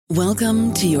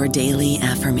Welcome to your daily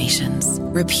affirmations.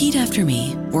 Repeat after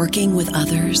me. Working with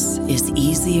others is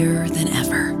easier than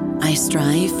ever. I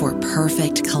strive for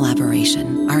perfect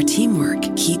collaboration. Our teamwork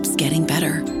keeps getting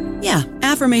better. Yeah,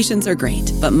 affirmations are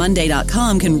great, but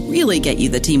Monday.com can really get you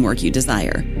the teamwork you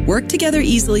desire. Work together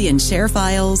easily and share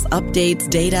files, updates,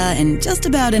 data, and just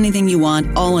about anything you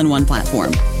want all in one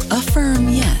platform. Affirm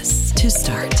yes to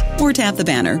start, or tap the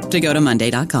banner to go to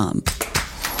Monday.com.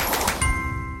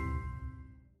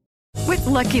 With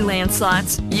Lucky Land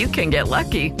Slots, you can get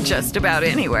lucky just about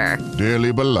anywhere.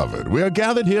 Dearly beloved, we are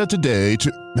gathered here today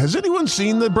to... Has anyone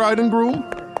seen the bride and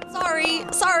groom?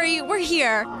 Sorry, we're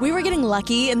here. We were getting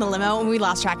lucky in the limo and we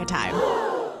lost track of time.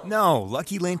 No,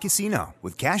 Lucky Land Casino,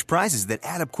 with cash prizes that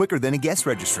add up quicker than a guest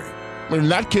registry. In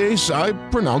that case, I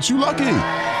pronounce you lucky.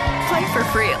 Play for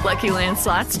free at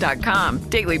LuckyLandSlots.com.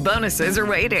 Daily bonuses are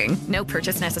waiting. No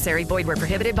purchase necessary. Void where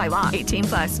prohibited by law.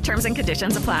 18+. Terms and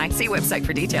conditions apply. See website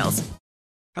for details.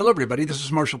 Hello, everybody. This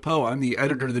is Marshall Poe. I'm the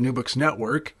editor of the New Books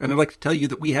Network, and I'd like to tell you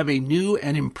that we have a new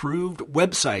and improved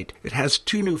website. It has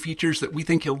 2 new features that we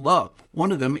think you'll love.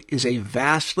 One of them is a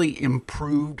vastly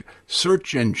improved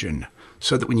search engine,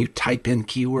 so that when you type in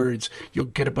keywords, you'll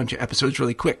get a bunch of episodes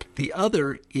really quick. The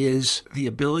other is the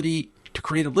ability to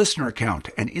create a listener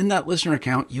account. And in that listener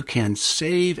account, you can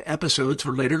save episodes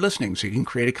for later listening. So you can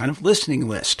create a kind of listening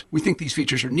list. We think these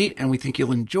features are neat and we think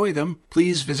you'll enjoy them.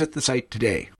 Please visit the site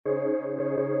today.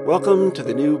 Welcome to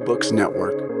the New Books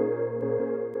Network.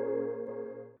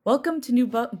 Welcome to New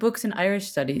Books in Irish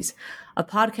Studies, a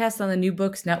podcast on the New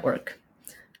Books Network.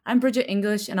 I'm Bridget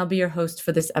English and I'll be your host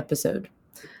for this episode.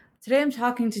 Today I'm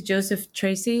talking to Joseph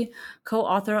Tracy,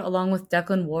 co-author along with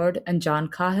Declan Warde and John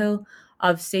Cahill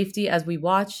of Safety as We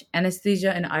Watch,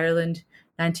 Anaesthesia in Ireland,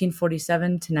 1947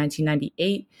 to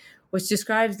 1998, which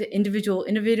describes the individual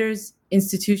innovators,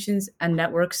 institutions, and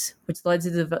networks which led to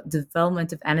the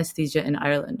development of anesthesia in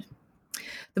Ireland.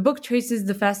 The book traces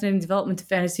the fascinating development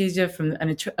of anesthesia from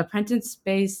an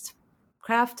apprentice-based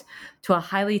craft to a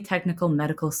highly technical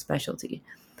medical specialty.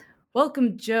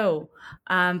 Welcome, Joe.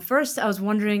 First, I was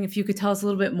wondering if you could tell us a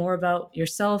little bit more about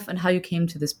yourself and how you came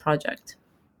to this project.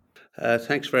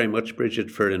 Thanks very much, Bridget,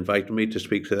 for inviting me to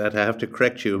speak to that. I have to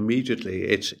correct you immediately.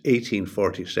 It's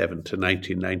 1847 to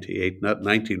 1998, not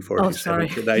 1947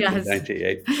 to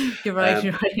 1998. Yes. You're right.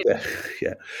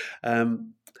 Yeah.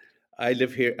 I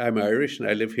live here. I'm Irish and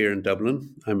I live here in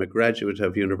Dublin. I'm a graduate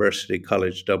of University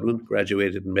College Dublin,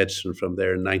 graduated in medicine from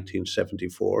there in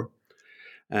 1974.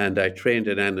 And I trained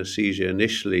in anaesthesia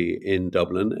initially in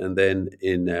Dublin and then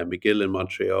in McGill in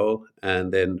Montreal,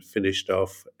 and then finished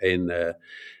off in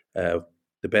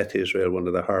the Beth Israel, one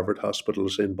of the Harvard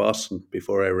hospitals in Boston,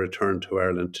 before I returned to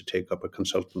Ireland to take up a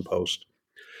consultant post.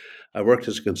 I worked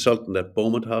as a consultant at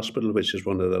Beaumont Hospital, which is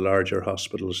one of the larger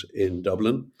hospitals in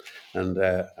Dublin, and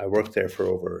I worked there for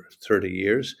over 30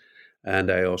 years.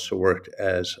 And I also worked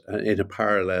in a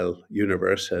parallel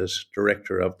universe as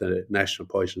director of the National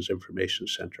Poisons Information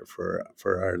Centre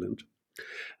for Ireland.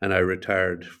 And I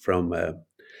retired from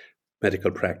medical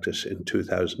practice in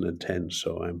 2010,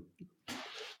 so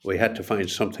we had to find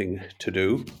something to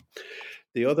do.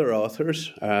 The other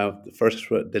authors,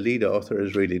 the lead author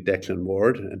is really Declan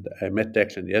Warde, and I met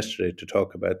Declan yesterday to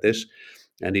talk about this,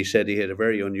 and he said he had a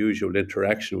very unusual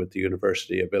interaction with the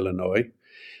University of Illinois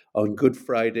on Good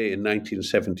Friday in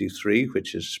 1973,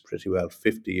 which is pretty well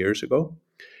 50 years ago.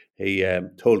 He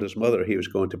told his mother he was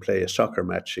going to play a soccer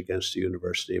match against the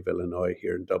University of Illinois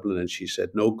here in Dublin, and she said,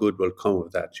 "No good will come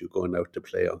of that, you going out to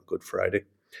play on Good Friday."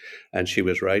 And she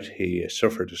was right. He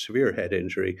suffered a severe head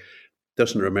injury,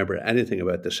 doesn't remember anything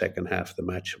about the second half of the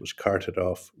match, was carted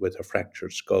off with a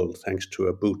fractured skull thanks to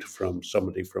a boot from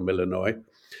somebody from Illinois.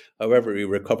 However, he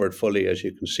recovered fully, as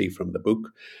you can see from the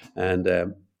book,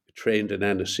 and trained in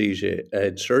anaesthesia,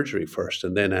 in surgery first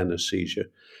and then anaesthesia,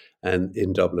 and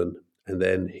in Dublin. And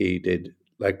then he did,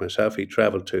 like myself, he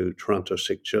travelled to Toronto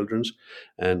Sick Children's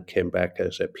and came back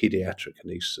as a paediatric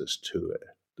anaesthetist to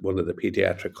one of the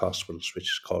paediatric hospitals, which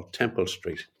is called Temple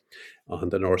Street on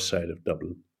the north side of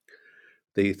Dublin.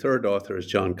 The third author is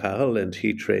John Cahill, and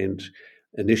he trained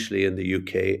initially in the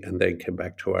UK and then came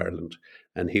back to Ireland.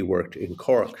 And he worked in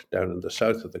Cork, down in the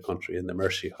south of the country, in the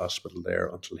Mercy Hospital there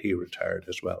until he retired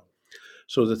as well.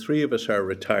 So the three of us are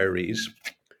retirees.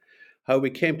 How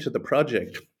we came to the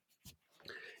project.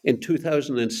 In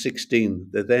 2016,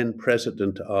 the then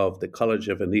president of the College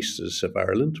of Anaesthetists of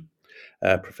Ireland,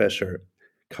 Professor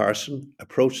Carson,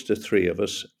 approached the three of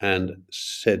us and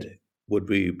said, would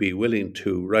we be willing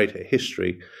to write a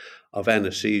history of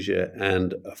anaesthesia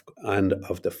and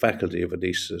of the Faculty of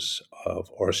Anaesthetists of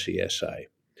RCSI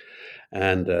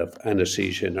and of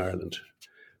anaesthesia in Ireland.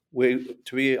 To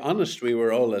be honest, we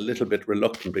were all a little bit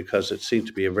reluctant because it seemed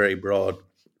to be a very broad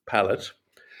palette.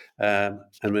 And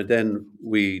then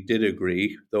we did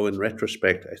agree, though in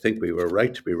retrospect, I think we were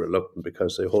right to be reluctant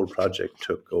because the whole project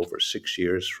took over 6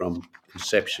 years from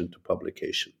inception to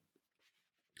publication.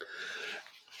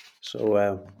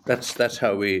 So that's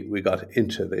how we got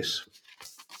into this.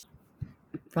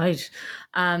 Right.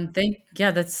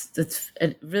 That's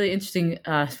really interesting,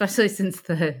 especially since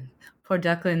the poor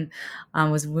Declan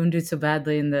was wounded so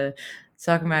badly in the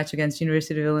soccer match against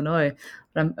University of Illinois.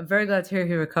 But I'm very glad to hear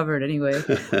he recovered anyway.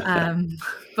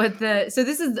 So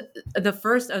this is the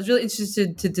first. I was really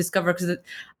interested to discover because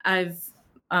I've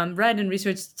read and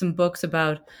researched some books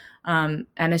about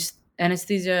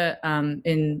anesthesia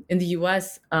in the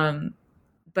U.S.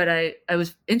 But I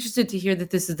was interested to hear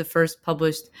that this is the first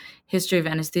published history of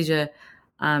anesthesia,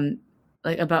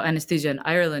 about anesthesia in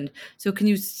Ireland. So can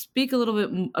you speak a little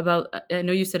bit about, I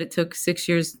know you said it took 6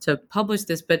 years to publish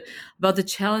this, but about the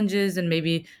challenges and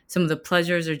maybe some of the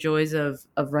pleasures or joys of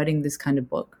writing this kind of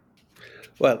book?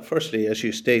 Well, firstly, as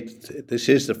you state, this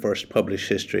is the first published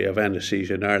history of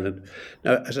anesthesia in Ireland.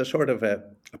 Now, as a sort of a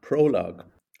prologue,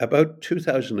 about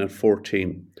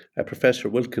 2014, Professor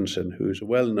Wilkinson, who's a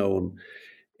well-known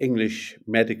English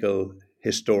medical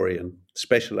historian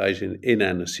specializing in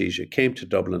anesthesia, came to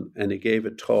Dublin and he gave a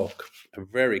talk, a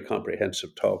very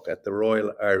comprehensive talk at the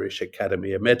Royal Irish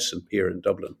Academy of Medicine here in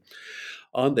Dublin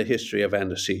on the history of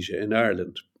anesthesia in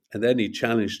Ireland. And then he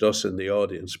challenged us in the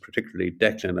audience, particularly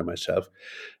Declan and myself,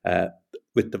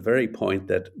 with the very point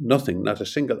that not a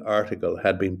single article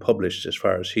had been published, as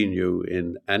far as he knew,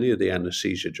 in any of the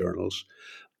anesthesia journals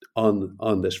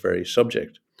on this very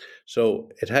subject.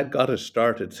 So it had got us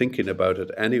started thinking about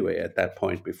it anyway at that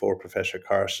point, before Professor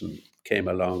Carson came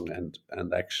along and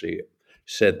actually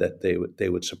said that they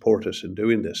would support us in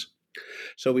doing this.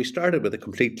 So we started with a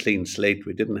complete clean slate.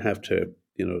 We didn't have to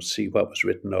see what was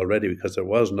written already, because there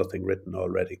was nothing written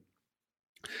already.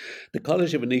 The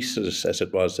College of Anaesthetists, as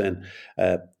it was then,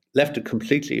 left it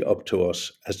completely up to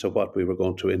us as to what we were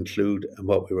going to include and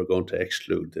what we were going to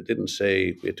exclude. They didn't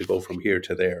say we had to go from here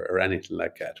to there or anything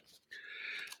like that.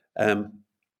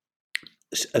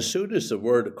 As soon as the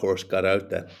word, of course, got out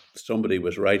that somebody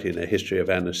was writing a history of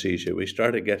anesthesia, we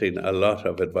started getting a lot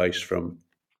of advice from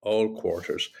all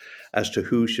quarters as to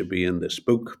who should be in this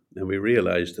book. And we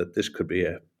realized that this could be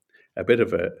a bit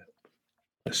of a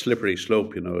slippery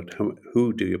slope,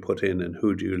 who do you put in and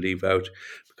who do you leave out?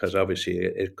 Because obviously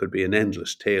it could be an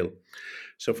endless tale.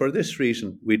 So for this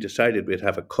reason, we decided we'd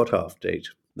have a cutoff date.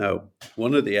 Now,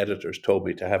 one of the editors told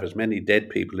me to have as many dead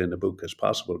people in the book as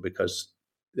possible, because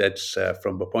that's,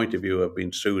 from a point of view of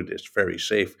being sued, it's very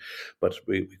safe, but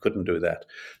we couldn't do that.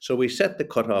 So we set the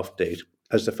cutoff date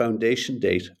as the foundation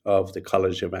date of the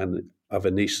College of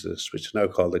Anaesthetists, which is now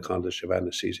called the College of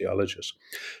Anesthesiologists.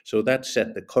 So that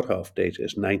set the cutoff date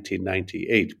as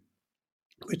 1998,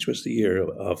 which was the year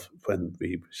of when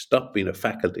we stopped being a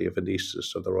faculty of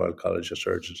anaesthetists of the Royal College of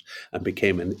Surgeons and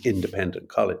became an independent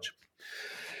college.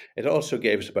 It also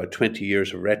gave us about 20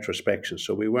 years of retrospection,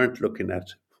 so we weren't looking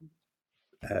at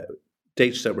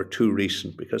dates that were too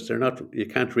recent, because you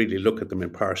can't really look at them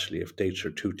impartially if dates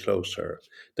are too close or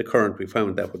the current. We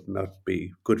found that would not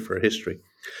be good for history.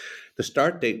 The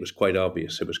start date was quite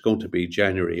obvious. It was going to be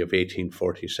January of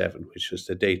 1847, which was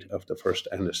the date of the first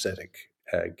anaesthetic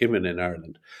given in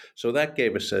Ireland. So that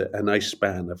gave us a nice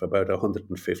span of about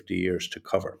 150 years to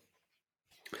cover.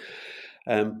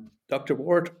 Dr.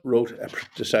 Warde wrote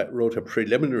a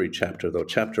preliminary chapter, though,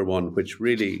 chapter 1, which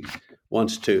really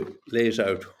lays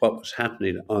out what was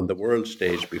happening on the world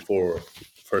stage before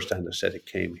first anaesthetic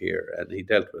came here. And he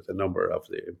dealt with a number of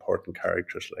the important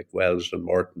characters like Wells and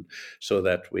Morton, so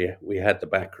that we had the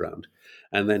background.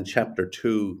 And then chapter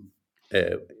 2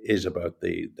 is about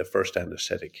the first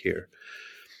anaesthetic here.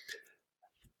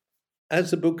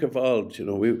 As the book evolved,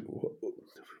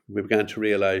 we began to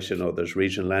realize, there's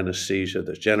regional anesthesia,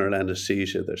 there's general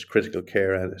anesthesia, there's critical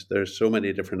care, and there's so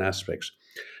many different aspects.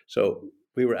 So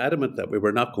we were adamant that we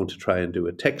were not going to try and do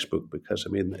a textbook, because,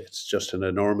 it's just an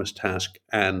enormous task.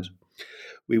 And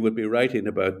we would be writing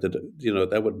about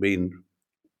that would mean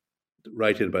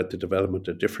writing about the development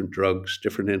of different drugs,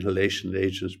 different inhalation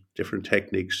agents, different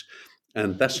techniques.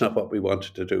 And that's not what we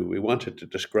wanted to do. We wanted to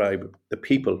describe the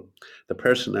people, the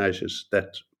personages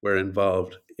that were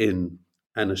involved in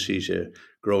anesthesia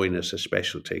growing as a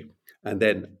specialty, and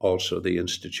then also the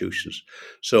institutions.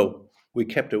 So we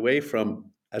kept away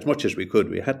from, as much as we could,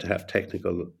 we had to have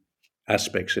technical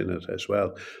aspects in it as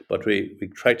well, but we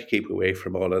tried to keep away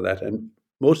from all of that. And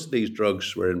most of these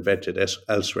drugs were invented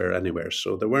elsewhere anywhere,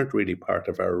 so they weren't really part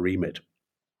of our remit.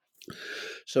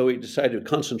 So we decided to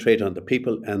concentrate on the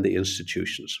people and the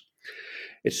institutions.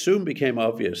 It soon became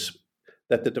obvious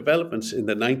that the developments in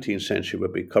the 19th century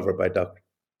would be covered by Dr.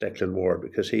 Declan Warde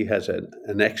because he has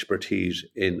an expertise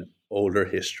in older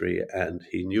history and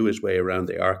he knew his way around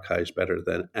the archives better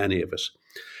than any of us.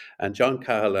 And John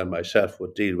Cahill and myself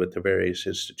would deal with the various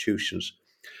institutions,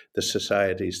 the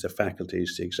societies, the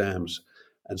faculties, the exams,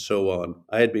 and so on.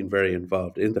 I had been very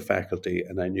involved in the faculty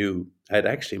and I had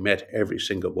actually met every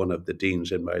single one of the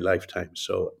deans in my lifetime.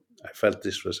 So I felt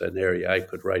this was an area I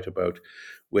could write about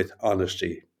with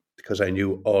honesty because I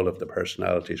knew all of the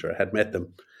personalities or had met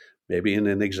them maybe in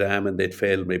an exam and they'd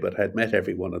failed me, but I'd met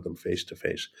every one of them face to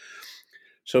face.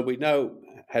 So we now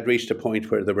had reached a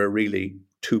point where there were really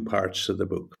two parts to the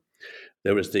book.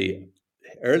 There was the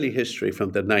early history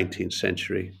from the 19th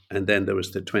century, and then there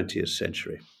was the 20th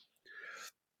century.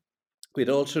 We'd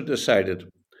also decided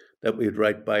that we'd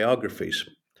write biographies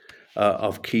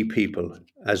of key people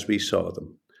as we saw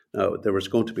them. Now, there was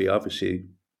going to be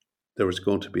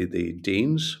the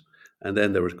deans, and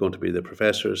then there was going to be the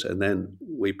professors, and then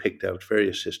we picked out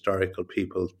various historical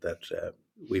people that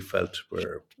we felt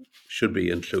should be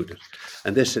included.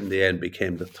 And this, in the end,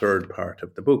 became the third part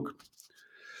of the book.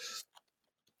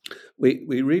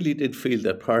 We really did feel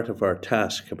that part of our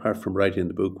task, apart from writing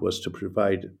the book, was to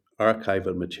provide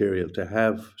archival material to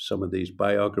have some of these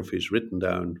biographies written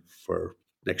down for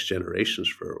next generations,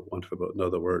 for want of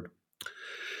another word.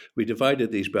 We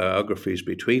divided these biographies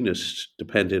between us,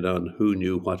 depending on who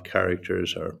knew what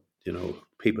characters or,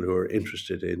 people who were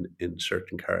interested in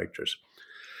certain characters.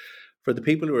 For the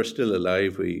people who are still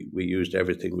alive, we used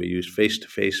everything. We used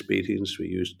face-to-face meetings. We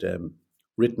used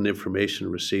written information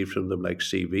received from them, like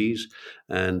CVs,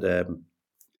 and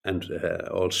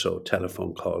also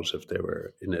telephone calls if they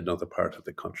were in another part of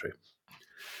the country.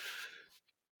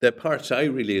 The parts I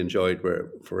really enjoyed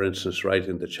were, for instance,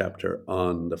 writing the chapter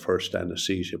on the first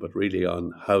anaesthesia, but really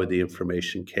on how the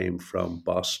information came from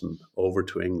Boston over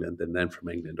to England and then from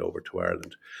England over to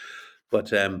Ireland.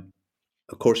 But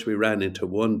of course, we ran into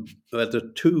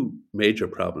the two major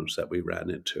problems that we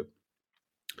ran into.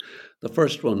 The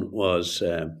first one was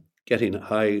getting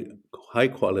high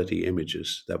quality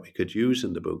images that we could use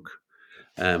in the book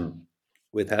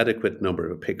with adequate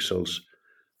number of pixels,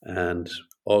 and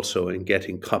also in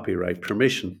getting copyright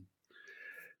permission.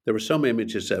 There were some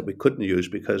images that we couldn't use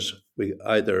because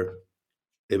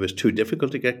it was too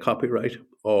difficult to get copyright,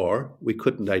 or we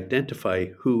couldn't identify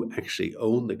who actually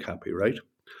owned the copyright,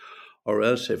 or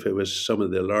else if it was some of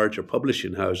the larger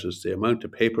publishing houses, the amount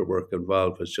of paperwork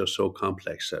involved was just so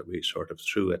complex that we sort of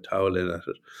threw a towel in at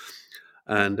it.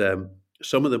 And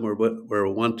some of them were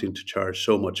wanting to charge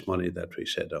so much money that we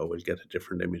said, we'll get a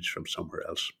different image from somewhere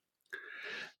else.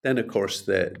 Then, of course,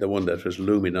 the one that was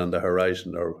looming on the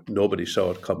horizon, or nobody saw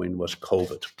it coming, was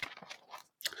COVID.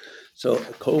 So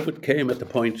COVID came at the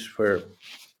point where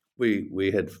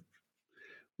we had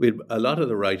a lot of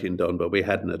the writing done, but we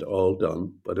hadn't it all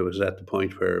done. But it was at the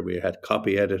point where we had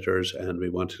copy editors and we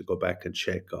wanted to go back and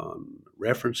check on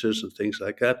references and things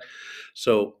like that.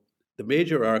 So the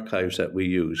major archives that we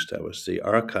used, that was the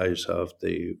archives of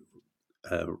the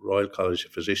Royal College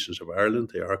of Physicians of Ireland,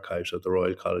 the archives of the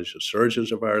Royal College of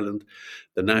Surgeons of Ireland,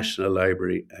 the National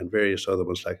Library, and various other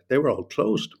ones they were all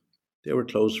closed. They were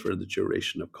closed for the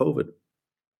duration of COVID.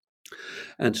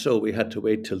 And so we had to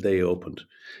wait till they opened.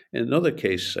 In another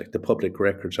case, like the Public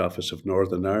Records Office of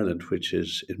Northern Ireland, which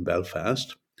is in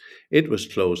Belfast, it was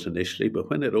closed initially,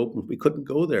 but when it opened, we couldn't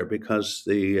go there because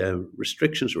the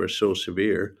restrictions were so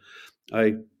severe.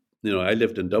 I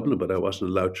lived in Dublin, but I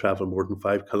wasn't allowed to travel more than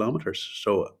 5 kilometres.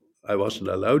 So I wasn't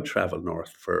allowed to travel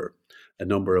north for a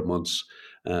number of months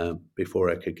before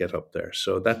I could get up there.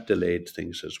 So that delayed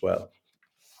things as well.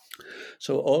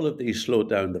 So all of these slowed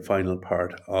down the final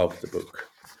part of the book.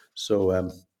 So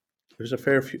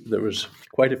there was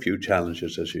quite a few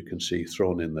challenges, as you can see,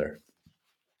 thrown in there.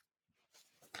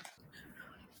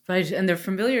 Right, and they're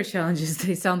familiar challenges.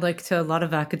 They sound like to a lot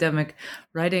of academic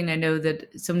writing. I know that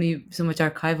so much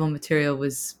archival material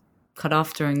was cut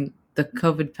off during the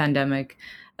COVID pandemic,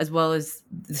 as well as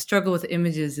the struggle with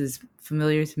images is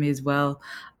familiar to me as well,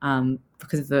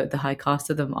 because of the high cost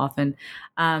of them often.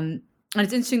 And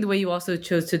it's interesting the way you also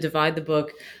chose to divide the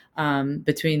book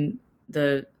between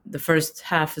the first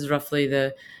half is roughly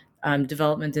the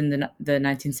development in the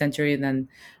 19th century, and then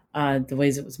the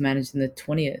ways it was managed in the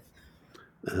 20th.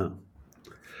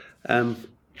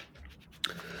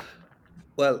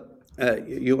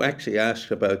 You actually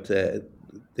asked about the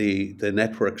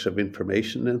networks of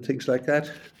information and things like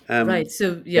that. Right.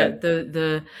 So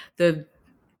the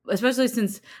especially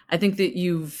since I think that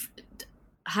you've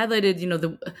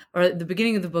highlighted, or at the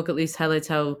beginning of the book at least highlights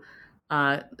how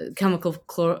chemical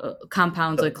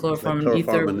compounds like chloroform and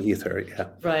ether. Chloroform and ether, yeah.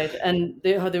 Right, and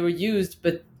how they were used.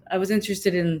 But I was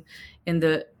interested in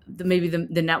the maybe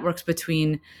the networks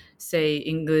between, say,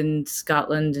 England,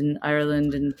 Scotland, and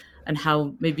Ireland, and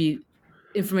how maybe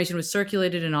information was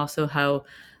circulated, and also how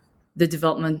the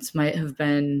developments might have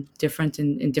been different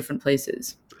in different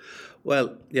places.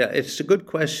 Well, yeah, it's a good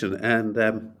question.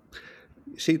 And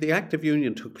see, the Act of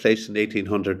Union took place in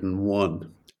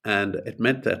 1801, and it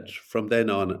meant that from then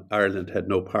on, Ireland had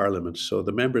no parliament. So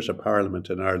the members of parliament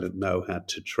in Ireland now had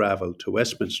to travel to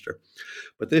Westminster.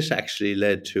 But this actually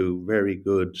led to very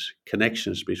good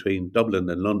connections between Dublin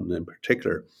and London in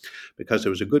particular, because there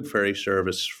was a good ferry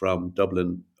service from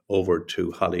Dublin over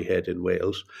to Holyhead in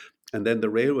Wales. And then the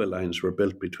railway lines were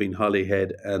built between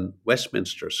Holyhead and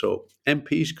Westminster. So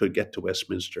MPs could get to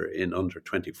Westminster in under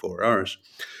 24 hours.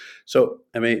 So,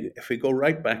 I mean, if we go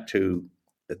right back to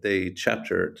the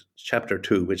chapter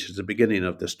 2, which is the beginning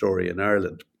of the story in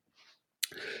Ireland,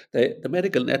 the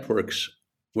medical networks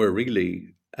were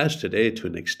really, as today to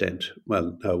an extent,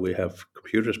 well, now we have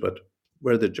computers, but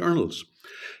were the journals.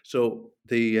 So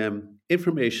the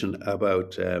information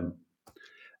about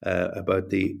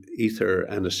the ether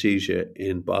anesthesia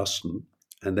in Boston,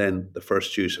 and then the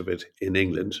first use of it in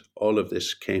England, all of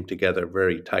this came together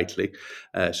very tightly.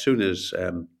 As soon as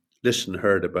Liston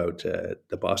heard about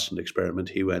the Boston experiment,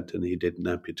 he went and he did an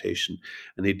amputation,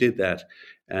 and he did that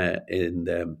at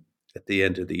the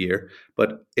end of the year.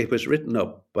 But it was written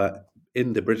up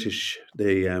in the British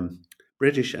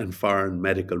and Foreign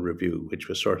Medical Review, which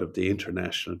was sort of the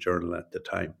international journal at the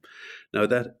time. Now,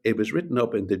 that it was written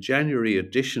up in the January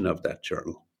edition of that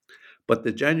journal, but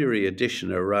the January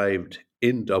edition arrived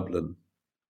in Dublin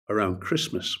around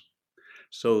Christmas.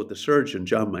 So the surgeon,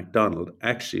 John MacDonald,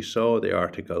 actually saw the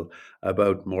article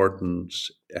about Morton's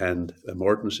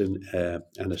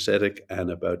anaesthetic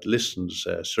and about Liston's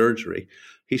surgery.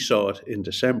 He saw it in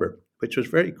December, which was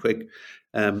very quick.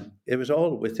 It was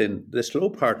all within, the slow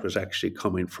part was actually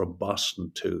coming from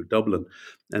Boston to Dublin.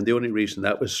 And the only reason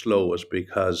that was slow was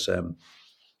because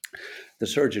the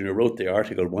surgeon who wrote the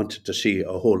article wanted to see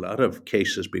a whole lot of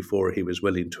cases before he was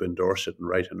willing to endorse it and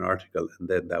write an article. And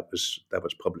then that was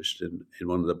published in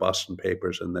one of the Boston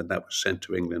papers, and then that was sent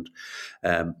to England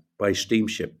by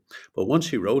steamship. But once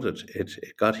he wrote it,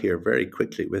 it got here very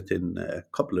quickly within a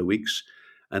couple of weeks.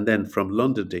 And then from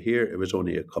London to here, it was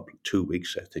only 2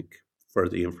 weeks, I think, for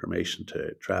the information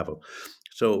to travel.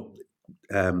 So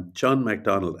John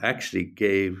MacDonald actually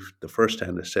gave the first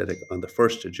anaesthetic on the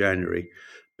 1st of January,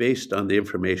 based on the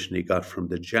information he got from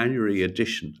the January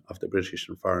edition of the British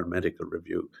and Foreign Medical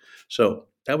Review. So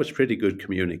that was pretty good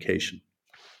communication.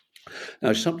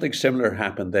 Now, something similar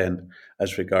happened then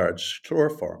as regards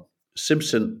chloroform.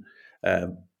 Simpson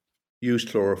used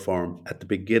chloroform at the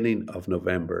beginning of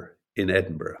November in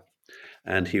Edinburgh,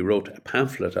 and he wrote a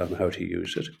pamphlet on how to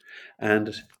use it.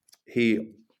 And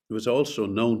he was also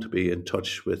known to be in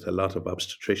touch with a lot of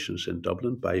obstetricians in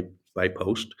Dublin by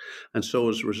post. And so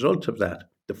as a result of that,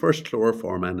 the first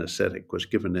chloroform anaesthetic was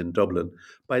given in Dublin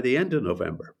by the end of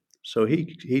November. So he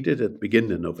did it at the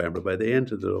beginning of November. By the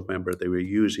end of November, they were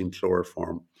using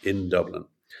chloroform in Dublin.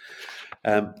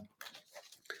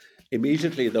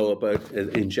 Immediately, though,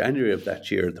 in January of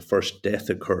that year, the first death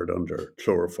occurred under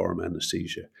chloroform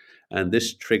anesthesia. And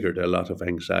this triggered a lot of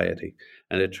anxiety.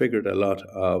 And it triggered a lot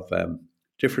of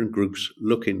different groups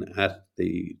looking at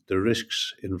the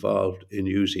risks involved in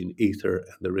using ether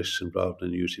and the risks involved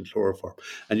in using chloroform.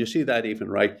 And you see that even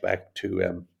right back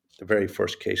to the very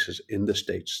first cases in the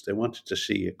States. They wanted to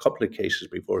see a couple of cases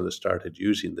before they started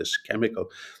using this chemical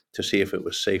to see if it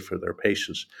was safe for their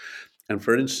patients. And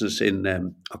for instance, in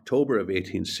October of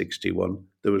 1861,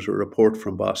 there was a report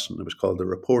from Boston. It was called the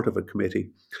Report of a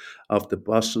Committee of the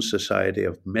Boston Society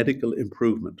of Medical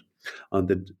Improvement on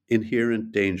the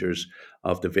inherent dangers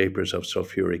of the vapors of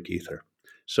sulfuric ether.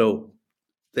 So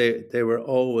they were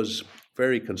always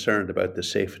very concerned about the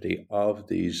safety of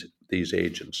these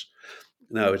agents.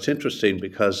 Now, it's interesting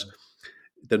because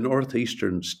the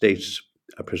northeastern states,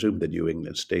 I presume the New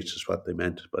England states is what they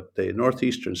meant, but the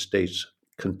northeastern states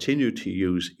continue to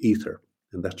use ether.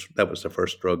 And that was the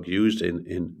first drug used in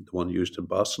the one used in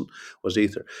Boston was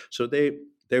ether. So they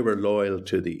were loyal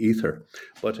to the ether.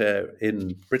 But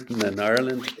in Britain and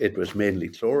Ireland, it was mainly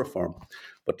chloroform.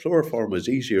 But chloroform was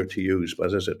easier to use,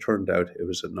 but as it turned out, it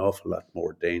was an awful lot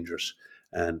more dangerous.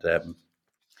 And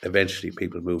eventually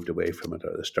people moved away from it,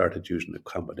 or they started using a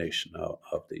combination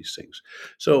of these things.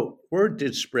 So word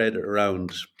did spread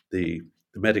around the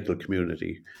medical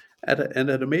community at an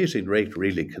amazing rate,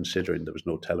 really, considering there was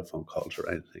no telephone calls or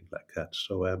anything like that.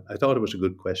 So I thought it was a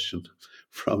good question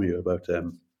from you about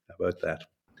that.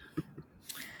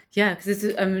 Yeah, because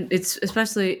it's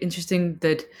especially interesting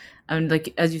that,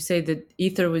 like as you say, that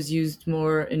ether was used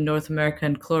more in North America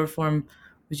and chloroform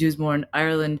was used more in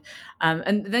Ireland,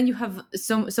 and then you have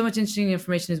so much interesting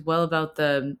information as well about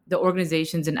the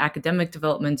organizations and academic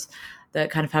developments that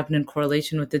kind of happen in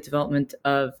correlation with the development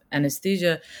of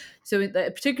anesthesia. So,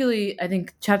 particularly, I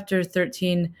think chapter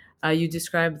 13, you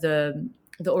describe the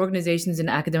organizations and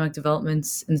academic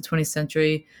developments in the 20th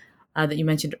century that you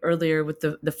mentioned earlier, with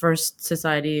the first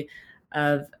society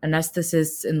of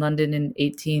anesthetists in London in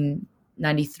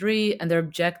 1893. And their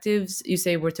objectives, you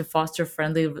say, were to foster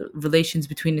friendly relations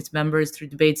between its members through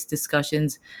debates,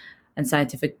 discussions, and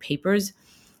scientific papers.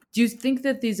 Do you think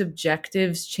that these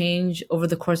objectives change over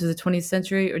the course of the 20th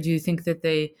century, or do you think that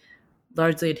they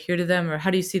largely adhere to them? Or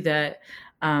how do you see that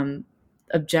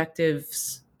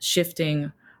objectives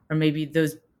shifting, or maybe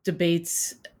those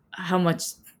debates, how much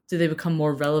do they become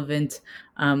more relevant,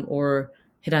 or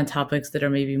hit on topics that are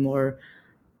maybe more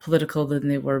political than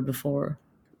they were before?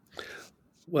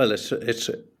 Well, it's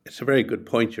a very good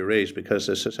point you raised, because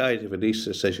the Society of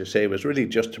Anaesthetists, as you say, was really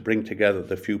just to bring together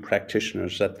the few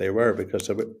practitioners that they were, because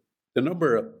of the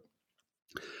number of,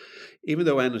 even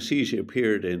though anaesthesia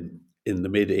appeared in the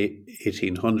mid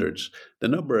 1800s, the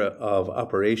number of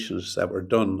operations that were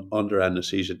done under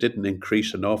anaesthesia didn't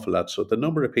increase an awful lot. So the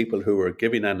number of people who were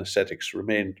giving anaesthetics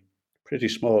remained pretty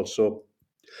small. So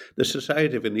the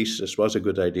Society of Anaesthetists was a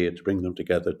good idea to bring them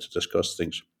together to discuss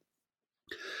things.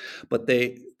 But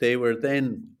they were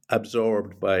then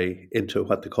absorbed into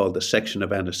what they called the Section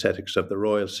of Anaesthetics of the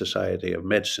Royal Society of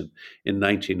Medicine in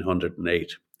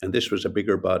 1908. And this was a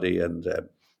bigger body, and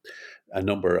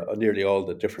nearly all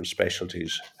the different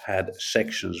specialties had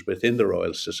sections within the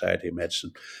Royal Society of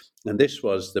Medicine. And this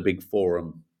was the big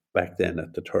forum back then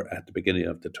at the beginning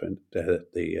of the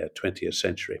 20th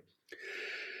century.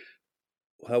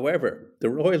 However, the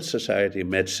Royal Society of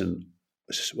Medicine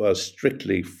was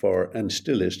strictly for, and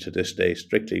still is to this day,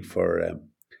 strictly for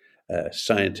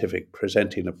scientific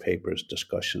presenting of papers,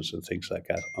 discussions, and things like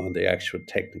that on the actual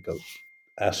technical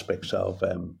aspects of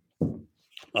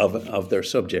their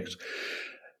subjects.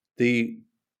 The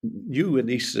new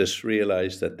anaesthetists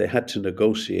realized that they had to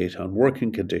negotiate on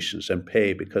working conditions and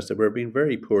pay, because they were being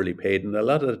very poorly paid, and a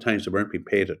lot of the times they weren't being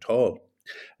paid at all,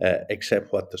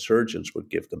 except what the surgeons would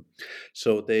give them.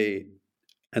 So they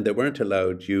weren't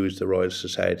allowed to use the Royal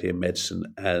Society of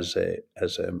Medicine as a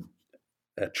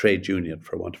trade union,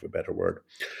 for want of a better word.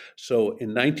 So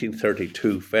in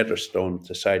 1932, Featherstone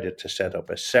decided to set up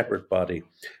a separate body,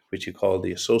 which he called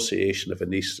the Association of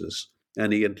Anaesthetists.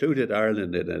 And he included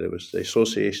Ireland in it. It was the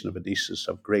Association of Anaesthetists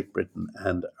of Great Britain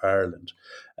and Ireland,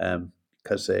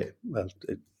 because there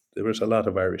was a lot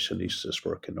of Irish anaesthetists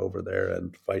working over there,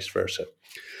 and vice versa.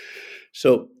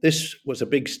 So this was a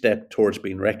big step towards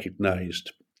being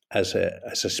recognised as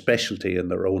a specialty in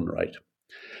their own right.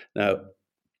 Now,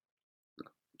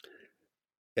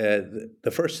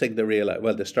 the first thing they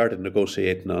realized, they started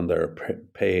negotiating on their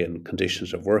pay and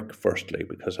conditions of work, firstly,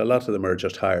 because a lot of them are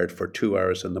just hired for 2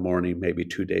 hours in the morning, maybe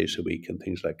 2 days a week, and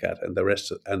things like that. And the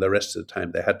rest of the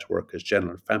time they had to work as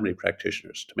general family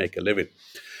practitioners to make a living.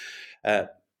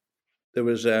 There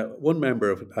was one member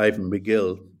of Ivan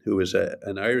McGill, who was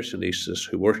an Irish anaesthetist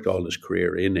who worked all his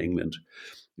career in England.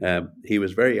 He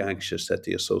was very anxious that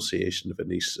the Association of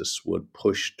Anaesthetists would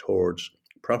push towards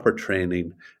proper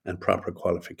training and proper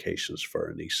qualifications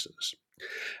for anaesthetists.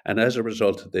 And as a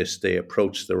result of this, they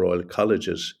approached the Royal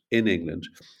Colleges in England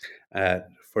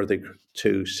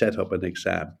to set up an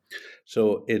exam.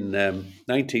 So in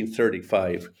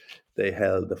 1935, they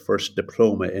held the first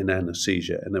diploma in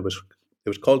anaesthesia, and it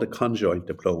was called a conjoint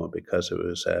diploma because it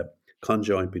was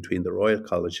conjoined between the Royal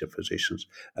College of Physicians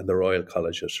and the Royal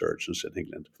College of Surgeons in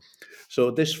England.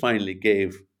 So this finally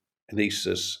gave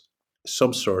anaesthetists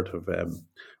some sort of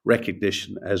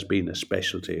recognition as being a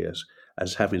specialty,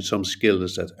 as having some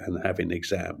skills and having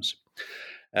exams.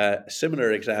 A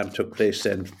similar exam took place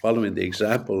then, following the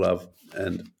example of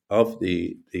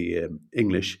the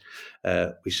English.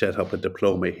 We set up a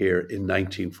diploma here in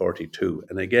 1942,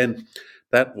 and again,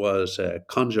 that was a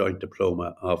conjoint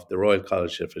diploma of the Royal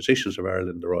College of Physicians of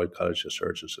Ireland, the Royal College of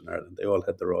Surgeons in Ireland. They all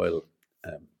had the royal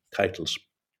titles.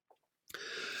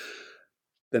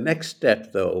 The next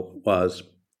step, though, was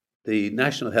the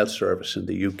National Health Service in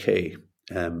the UK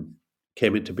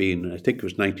came into being, I think it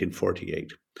was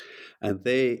 1948, and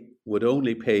they would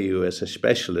only pay you as a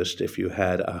specialist if you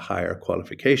had a higher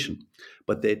qualification,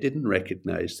 but they didn't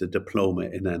recognise the diploma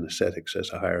in anaesthetics as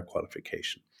a higher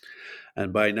qualification.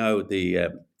 And by now, the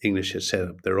English had set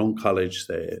up their own college.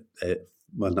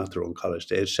 Not their own college.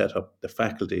 They had set up the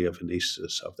Faculty of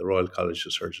Anaesthetists of the Royal College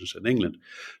of Surgeons in England.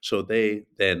 So they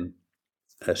then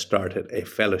started a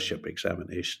fellowship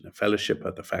examination, a fellowship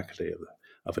at the faculty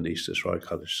of Anaesthesia, Royal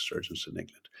College of Surgeons in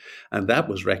England. And that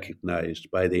was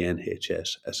recognised by the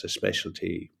NHS as a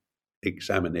specialty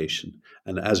examination.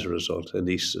 And as a result,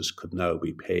 anaesthetists could now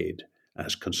be paid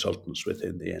as consultants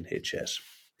within the NHS.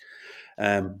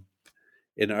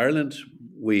 In Ireland,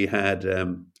 we had,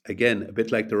 again, a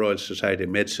bit like the Royal Society of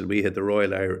Medicine, we had the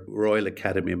Royal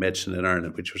Academy of Medicine in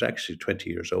Ireland, which was actually 20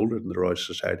 years older than the Royal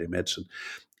Society of Medicine.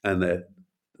 And the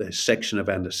section of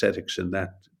anaesthetics in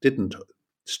that didn't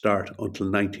start until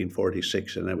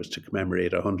 1946, and that was to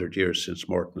commemorate 100 years since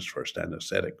Morton's first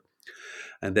anaesthetic.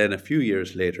 And then a few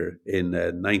years later, in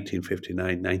 1959,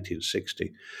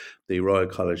 1960, the Royal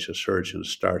College of Surgeons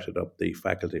started up the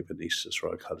Faculty of Anaesthetists,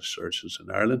 Royal College of Surgeons in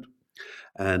Ireland.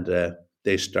 And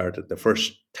they started, the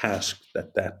first task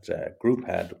that group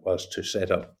had was to set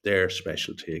up their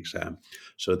specialty exam.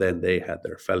 So then they had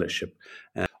their fellowship.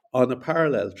 On a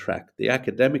parallel track, the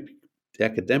academic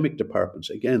departments,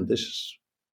 again, this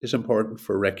is important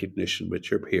for recognition with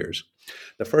your peers.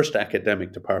 The first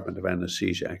academic department of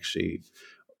anaesthesia actually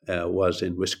was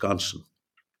in Wisconsin.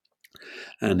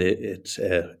 And it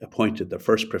appointed, the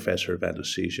first professor of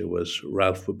anaesthesia was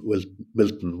Ralph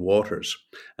Milton Waters.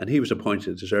 And he was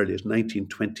appointed as early as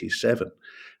 1927.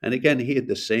 And again, he had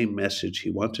the same message.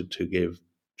 He wanted to give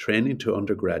training to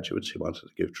undergraduates. He wanted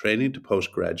to give training to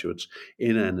postgraduates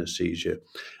in anaesthesia,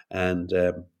 and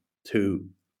to,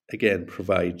 again,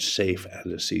 provide safe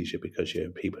anaesthesia, because you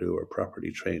have people who were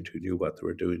properly trained, who knew what they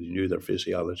were doing, who knew their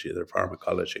physiology, their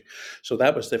pharmacology. So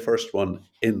that was the first one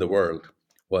in the world,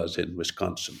 was in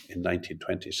Wisconsin in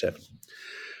 1927.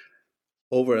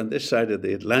 Over on this side of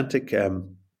the Atlantic,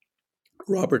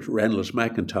 Robert Reynolds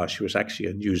McIntosh, who was actually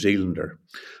a New Zealander,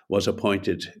 was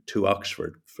appointed to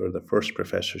Oxford for the first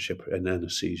professorship in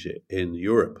anaesthesia in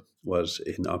Europe, was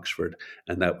in Oxford,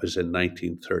 and that was in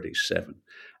 1937.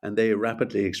 And they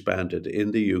rapidly expanded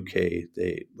in the UK.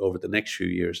 Over the next few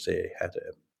years, they had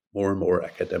more and more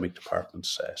academic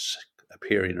departments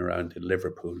appearing around in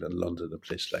Liverpool and London and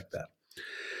places like that.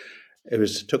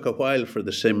 It took a while for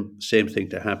the same thing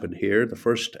to happen here. The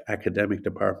first academic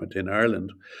department in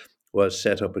Ireland was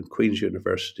set up in Queen's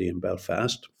University in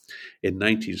Belfast in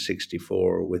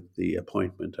 1964 with the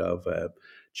appointment of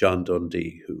John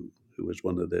Dundee, who was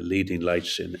one of the leading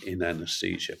lights in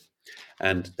anaesthesia.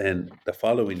 And then the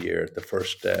following year, the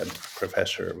first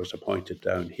professor was appointed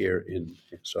down here in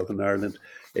Southern Ireland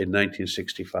in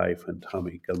 1965, when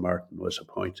Tommy Gilmartin was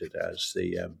appointed as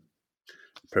the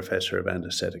professor of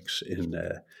anaesthetics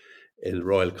in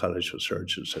Royal College of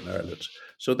Surgeons in Ireland.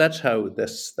 So that's how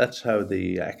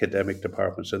the academic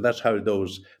departments, and that's how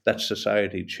that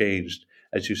society changed,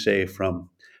 as you say,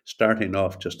 from starting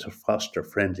off just to foster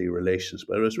friendly relations,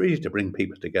 but it was really to bring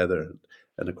people together.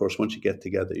 And of course, once you get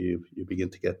together, you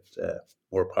begin to get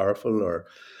more powerful, or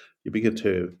you begin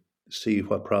to see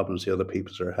what problems the other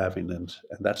peoples are having, and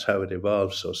that's how it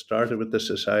evolved. So it started with the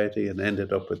society and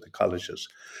ended up with the colleges.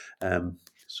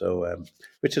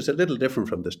 Which is a little different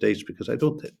from the States, because I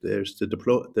don't think there's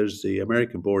the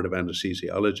American Board of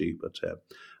Anesthesiology, but I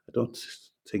don't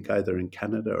think either in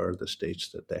Canada or the States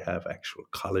that they have actual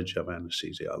college of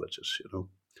anesthesiologists,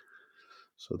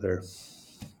 So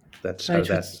that's how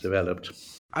that developed.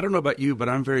 I don't know about you, but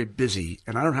I'm very busy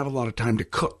and I don't have a lot of time to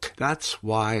cook. That's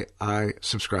why I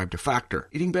subscribe to Factor.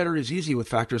 Eating better is easy with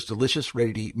Factor's delicious,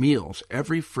 ready-to-eat meals.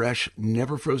 Every fresh,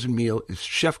 never frozen meal is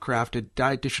chef-crafted,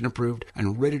 dietitian approved,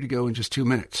 and ready to go in just 2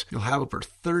 minutes. You'll have over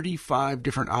 35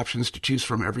 different options to choose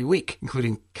from every week,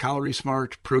 including Calorie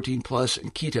Smart, Protein Plus,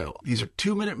 and Keto. These are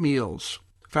 2-minute meals.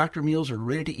 Factor meals are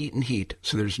ready to eat and heat,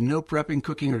 so there's no prepping,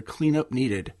 cooking, or cleanup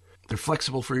needed. They're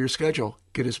flexible for your schedule.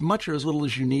 Get as much or as little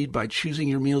as you need by choosing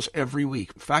your meals every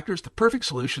week. Factor is the perfect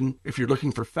solution if you're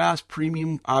looking for fast,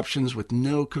 premium options with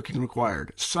no cooking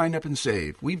required. Sign up and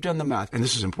save. We've done the math, and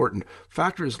this is important.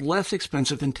 Factor is less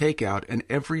expensive than takeout, and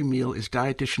every meal is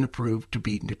dietitian approved to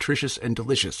be nutritious and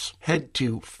delicious. Head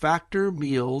to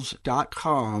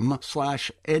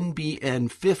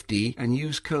factormeals.com/NBN50 and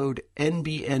use code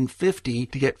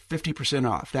NBN50 to get 50%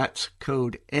 off. That's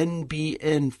code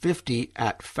NBN50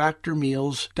 at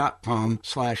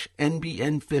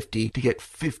factormeals.com/NBN50 to get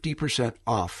 50%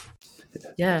 off.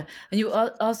 Yeah. And you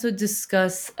also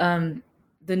discuss the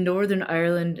Northern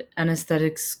Ireland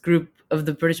Anaesthetics Group of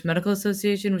the British Medical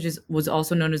Association, which was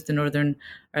also known as the Northern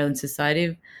Ireland Society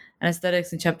of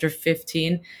Anaesthetics, in Chapter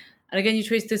 15. And again, you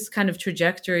trace this kind of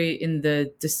trajectory in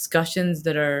the discussions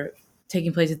that are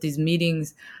taking place at these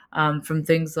meetings, from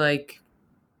things like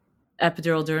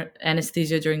epidural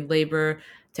anesthesia during labor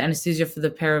to anesthesia for the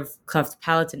pair of cleft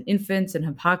palates in infants, and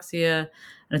hypoxia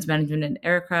and its management in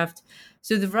aircraft.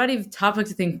 So the variety of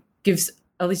topics, I think, gives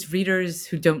at least readers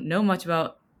who don't know much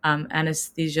about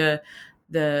anesthesia,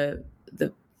 the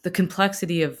the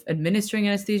complexity of administering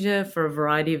anesthesia for a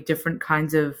variety of different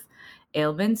kinds of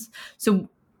ailments. So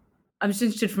I'm just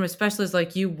interested, from a specialist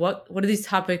like you, what do these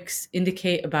topics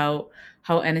indicate about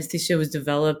how anesthesia was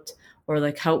developed, or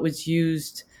like how it was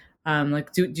used?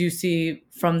 Like, do you see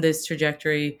from this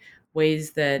trajectory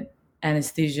ways that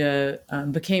anesthesia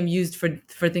became used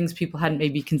for things people hadn't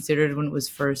maybe considered when it was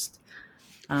first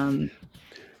I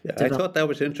developed? thought that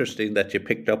was interesting that you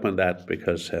picked up on that,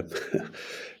 because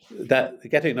that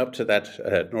getting up to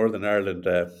that Northern Ireland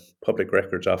Public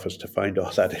Records Office to find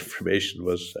all that information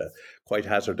was quite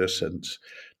hazardous and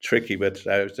tricky. But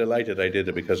I was delighted I did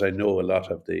it, because I know a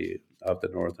lot of the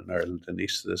Northern Ireland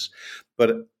anaesthetists.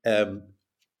 But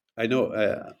I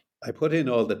know I put in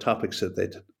all the topics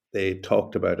that they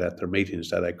talked about at their meetings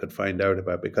that I could find out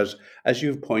about, because, as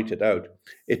you've pointed out,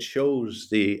 it shows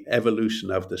the evolution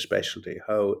of the specialty,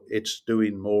 how it's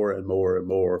doing more and more and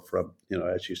more from,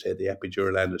 as you say, the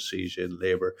epidural anesthesia in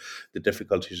labour, the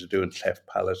difficulties of doing cleft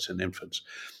palates in infants.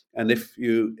 And if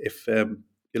you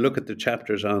look at the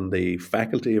chapters on the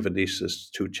faculty of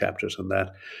anaesthetists, 2 chapters on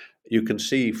that, you can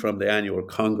see from the annual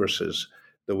congresses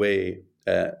the way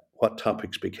what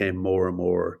topics became more and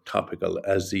more topical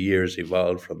as the years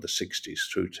evolved from the 60s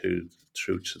through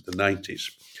to the 90s.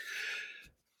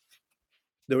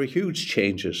 There were huge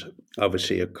changes,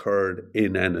 obviously, occurred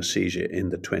in anesthesia in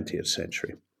the 20th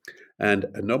century. And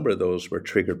a number of those were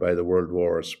triggered by the World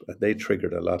Wars. They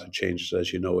triggered a lot of changes,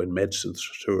 as you know, in medicine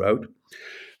throughout.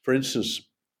 For instance,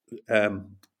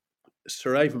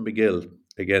 Sir Ivan McGill,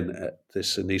 again,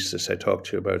 this anaesthetist I talked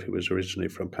to you about, who was originally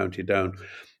from County Down,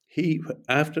 he,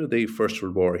 after the First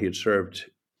World War, he had served,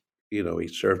 he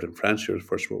served in France during the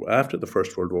First World War. After the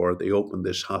First World War, they opened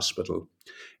this hospital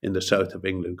in the south of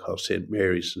England called St.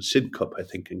 Mary's in Sidcup, I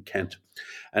think, in Kent.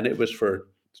 And it was for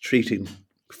treating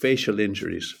facial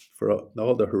injuries, for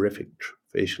all the horrific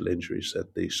facial injuries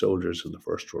that the soldiers in the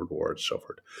First World War had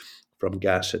suffered from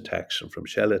gas attacks and from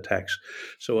shell attacks.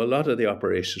 So a lot of the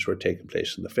operations were taking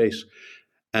place in the face.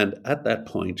 And at that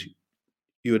point,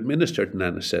 you administered an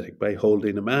anaesthetic by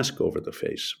holding a mask over the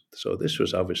face. So this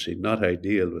was obviously not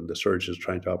ideal when the surgeon's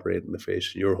trying to operate in the face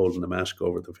and you're holding a mask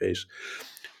over the face.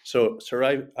 So Sir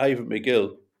Ivan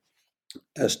McGill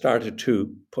started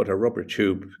to put a rubber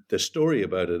tube. The story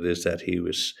about it is that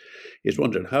he's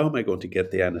wondering, how am I going to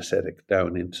get the anaesthetic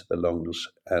down into the lungs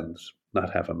and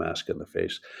not have a mask in the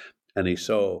face? And he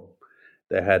saw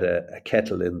they had a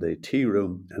kettle in the tea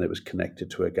room, and it was connected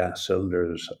to a gas cylinder.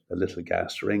 There was a little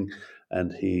gas ring,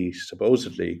 and he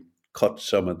supposedly cut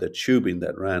some of the tubing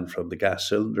that ran from the gas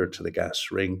cylinder to the gas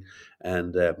ring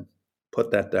and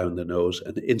put that down the nose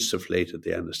and insufflated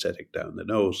the anaesthetic down the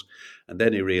nose. And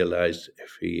then he realized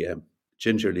if he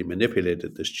gingerly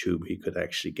manipulated this tube, he could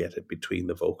actually get it between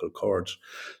the vocal cords.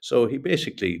 So he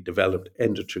basically developed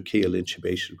endotracheal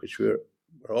intubation, which we're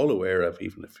all aware of.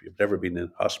 Even if you've never been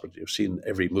in hospital, you've seen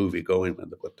every movie going when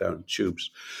they put down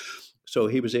tubes. So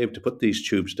he was able to put these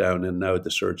tubes down, and now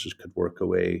the surgeons could work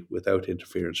away without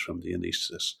interference from the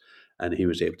anaesthetist. And he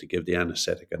was able to give the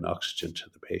anaesthetic and oxygen to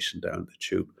the patient down the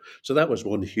tube. So that was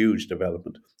one huge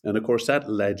development. And of course, that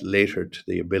led later to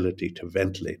the ability to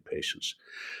ventilate patients.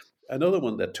 Another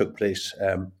one that took place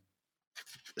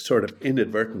sort of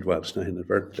inadvertently, well, it's not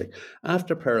inadvertently,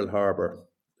 after Pearl Harbor,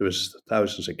 there was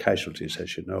thousands of casualties,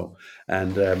 as you know,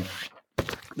 and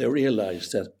they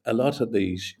realized that a lot of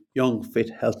these young,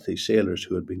 fit, healthy sailors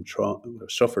who had been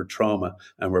suffered trauma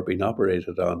and were being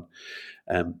operated on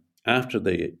after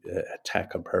the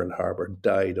attack on Pearl Harbor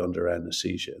died under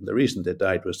anesthesia. And the reason they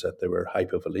died was that they were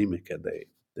hypovolemic and they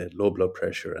had low blood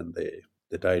pressure, and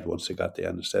they died once they got the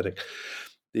anesthetic.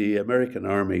 The American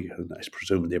Army, and I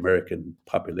presume the American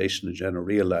population in general,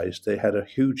 realized they had a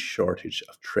huge shortage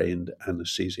of trained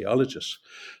anesthesiologists.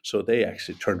 So they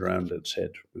actually turned around and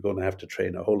said, we're going to have to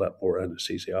train a whole lot more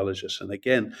anesthesiologists. And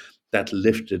again, that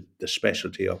lifted the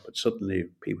specialty up. And suddenly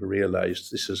people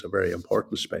realized this is a very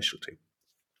important specialty.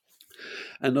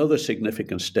 Another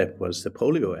significant step was the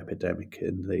polio epidemic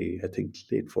in the, I think,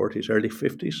 late 40s, early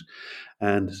 50s.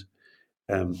 And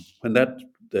when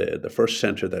the first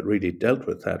centre that really dealt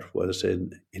with that was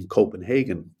in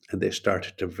Copenhagen, and they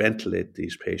started to ventilate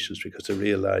these patients because they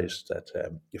realised that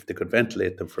if they could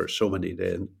ventilate them for so many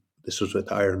days, this was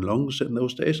with iron lungs in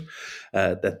those days,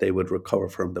 that they would recover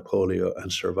from the polio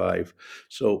and survive.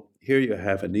 So here you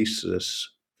have anaesthetists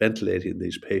ventilating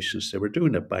these patients. They were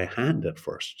doing it by hand at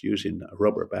first, using a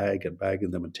rubber bag and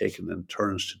bagging them and taking them in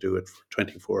turns to do it for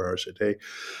 24 hours a day.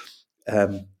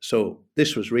 So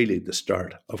this was really the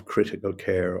start of critical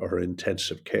care or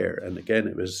intensive care. And again,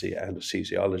 it was the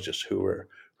anesthesiologists who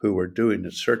who were doing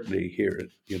it. Certainly here,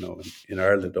 in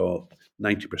Ireland, all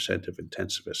 90% of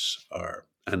intensivists are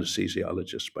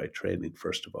anesthesiologists by training,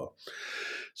 first of all.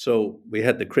 So we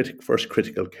had the first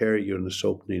critical care units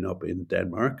opening up in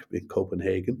Denmark, in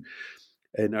Copenhagen.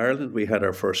 In Ireland, we had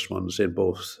our first ones in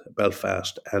both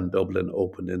Belfast and Dublin,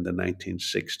 opened in the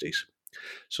 1960s.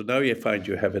 So now you find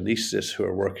you have anaesthetists who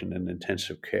are working in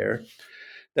intensive care.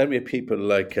 Then we have people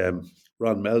like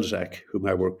Ron Melzack, whom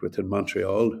I worked with in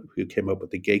Montreal, who came up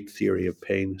with the gate theory of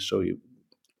pain. So you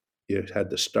had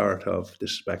the start of,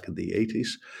 this is back in the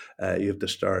 80s, you have the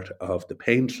start of the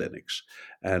pain clinics.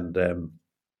 And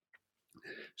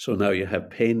so now you have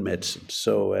pain medicine.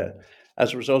 So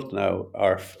as a result now,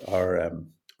 our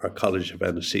College of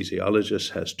Anesthesiologists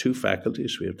has two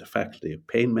faculties. We have the Faculty of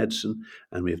Pain Medicine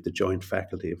and we have the Joint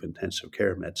Faculty of Intensive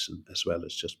Care Medicine, as well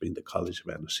as just being the College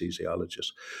of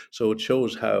Anesthesiologists. So it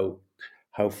shows how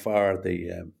far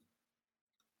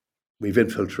we've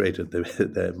infiltrated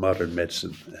the modern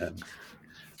medicine.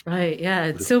 Right. Yeah.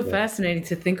 It's so fascinating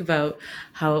to think about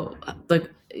how, like,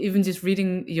 even just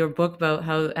reading your book about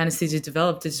how anesthesia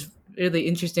developed is really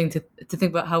interesting to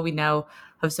think about how we now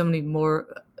have so many more.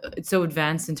 It's so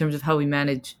advanced in terms of how we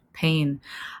manage pain.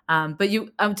 But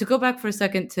you, to go back for a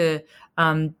second to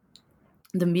the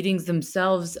meetings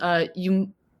themselves,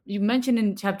 you mentioned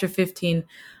in chapter 15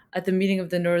 at the meeting of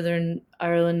the Northern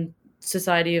Ireland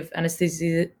Society of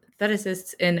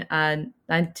Anaesthesiologists in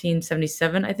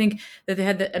 1977, I think, that they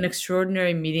had an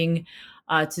extraordinary meeting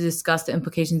to discuss the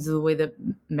implications of the way that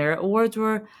merit awards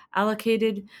were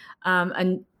allocated.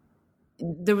 And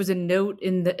there was a note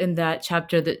in that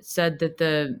chapter that said that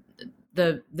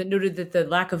that noted that the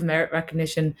lack of merit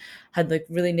recognition had like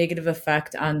really negative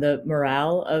effect on the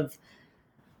morale of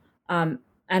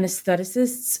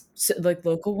anestheticists, like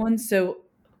local ones. So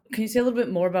can you say a little bit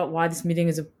more about why this meeting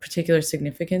is of particular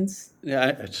significance?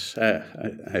 Yeah,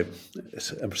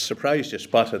 I'm surprised you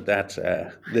spotted that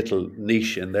little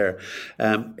niche in there.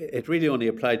 It really only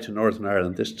applied to Northern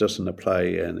Ireland. This doesn't apply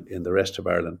in the rest of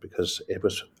Ireland because it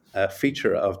was a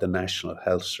feature of the National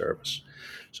Health Service.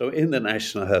 So in the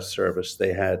National Health Service,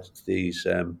 they had these,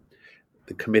 the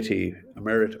committee, a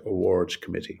Merit Awards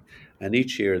Committee, and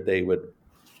each year they would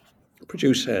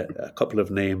produce a couple of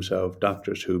names of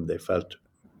doctors whom they felt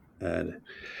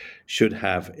should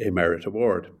have a merit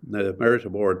award. Now, the merit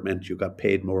award meant you got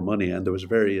paid more money, and there was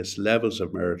various levels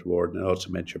of merit award, and it also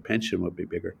meant your pension would be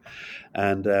bigger.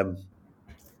 And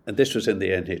this was in the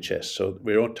NHS, so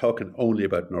we're not talking only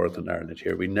about Northern Ireland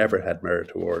here. We never had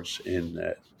merit awards in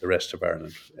the rest of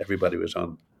Ireland. Everybody was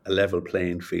on a level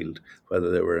playing field, whether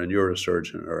they were a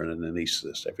neurosurgeon or an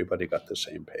anaesthetist. Everybody got the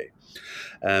same pay.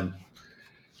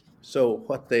 So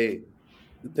what they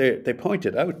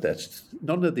pointed out that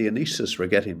none of the anaesthetists were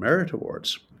getting merit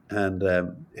awards, and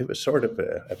it was sort of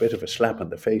a bit of a slap in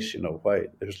the face. Why?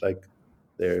 It was like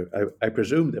I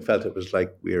presume they felt it was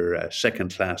like we're a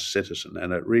second-class citizen,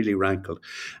 and it really rankled.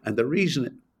 And the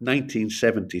reason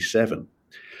 1977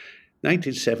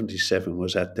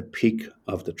 was at the peak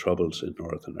of the Troubles in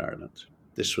Northern Ireland.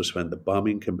 This was when the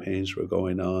bombing campaigns were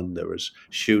going on. There was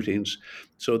shootings.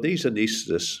 So these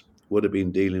anaesthetists would have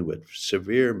been dealing with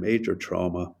severe major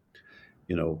trauma.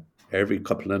 Every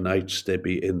couple of nights they'd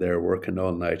be in there working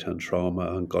all night on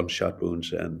trauma, on gunshot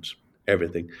wounds and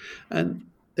everything. And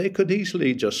they could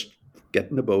easily just get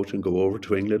in a boat and go over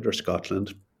to England or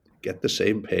Scotland, get the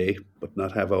same pay, but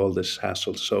not have all this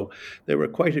hassle. So they were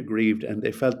quite aggrieved, and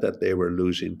they felt that they were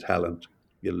losing talent,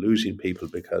 losing people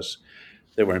because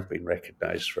they weren't being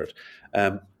recognised for it.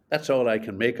 That's all I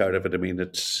can make out of it. I mean,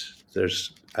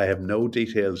 I have no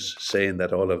details saying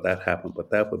that all of that happened, but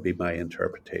that would be my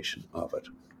interpretation of it,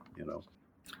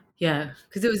 Yeah,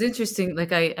 because it was interesting.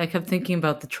 Like I kept thinking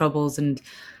about the Troubles and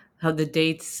how the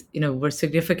dates, were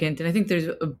significant. And I think there's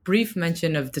a brief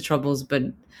mention of the Troubles, but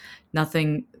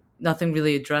nothing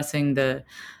really addressing the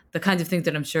kinds of things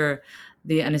that I'm sure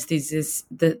the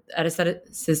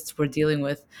anestheticists were dealing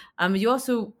with. You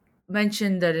also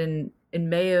mentioned that in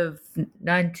May of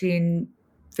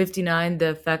 1959,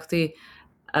 the Faculty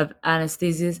of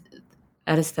Anesthesists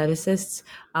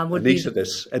would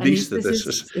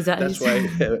Anesthetists. Is that that's why?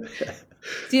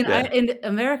 See, in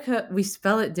America, we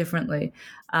spell it differently.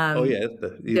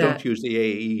 You don't use the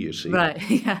AE, you see. Right,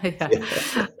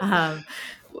 yeah.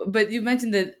 But you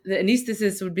mentioned that the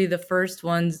anesthetists would be the first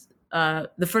ones. The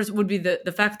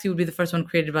faculty would be the first one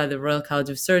created by the Royal College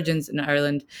of Surgeons in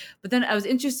Ireland. But then I was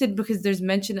interested because there's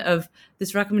mention of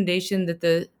this recommendation that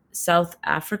the South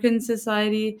African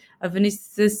Society of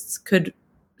Anesthetists could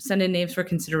send in names for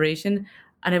consideration.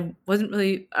 And I wasn't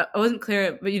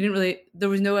clear, but there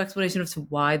was no explanation as to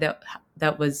why that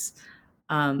was,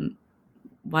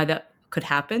 why that could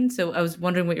happen. So I was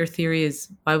wondering what your theory is.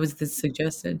 Why was this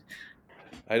suggested?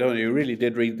 I don't know. You really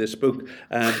did read this book.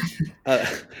 Uh,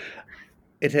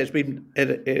 it has been.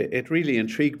 It really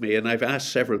intrigued me, and I've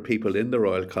asked several people in the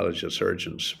Royal College of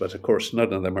Surgeons, but of course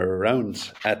none of them are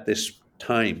around at this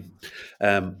time,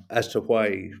 as to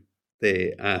why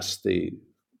they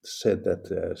said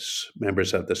that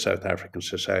members of the South African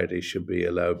Society should be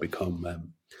allowed to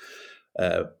become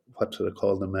what do they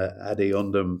call them, ad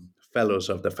eundem fellows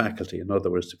of the faculty. In other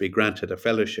words, to be granted a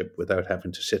fellowship without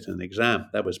having to sit an exam.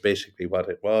 That was basically what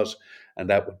it was, and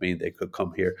that would mean they could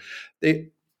come here.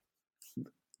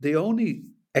 The only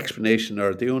explanation,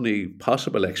 or the only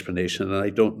possible explanation, and I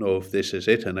don't know if this is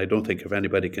it, and I don't think if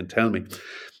anybody can tell me,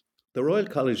 the Royal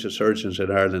College of Surgeons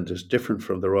in Ireland is different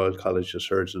from the Royal College of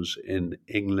Surgeons in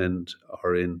England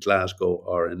or in Glasgow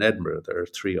or in Edinburgh. There are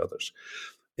three others,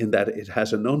 in that it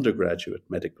has an undergraduate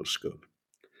medical school.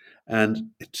 And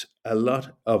it's a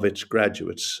lot of its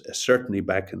graduates, certainly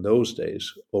back in those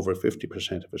days, over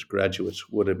 50% of its graduates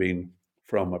would have been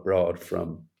from abroad,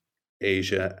 from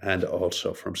Asia and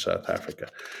also from South Africa.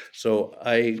 So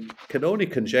I can only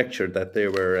conjecture that they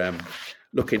were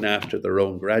looking after their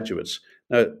own graduates.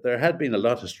 Now, there had been a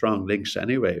lot of strong links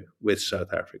anyway with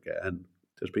South Africa, and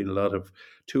there's been a lot of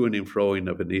to-ing and fro-ing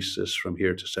of anaesthetists from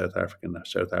here to South Africa and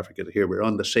South Africa to here. We're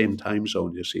on the same time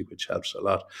zone, you see, which helps a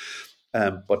lot.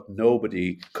 But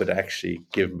nobody could actually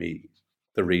give me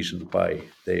the reason why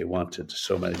they wanted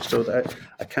so many. So that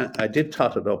I did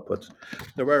tot it up, but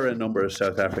there were a number of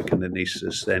South African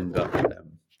anaesthetists then got,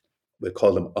 we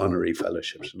call them honorary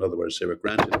fellowships. In other words, they were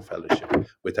granted a fellowship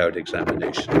without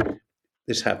examination.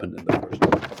 This happened in the first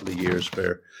couple of years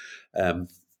where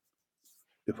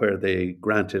they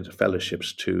granted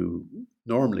fellowships to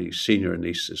normally senior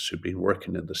anaesthetists who'd been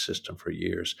working in the system for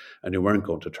years and who weren't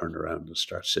going to turn around and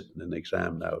start sitting an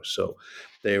exam now. So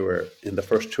they were, in the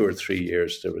first 2 or 3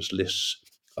 years, there was lists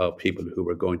of people who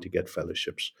were going to get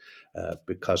fellowships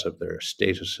because of their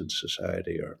status in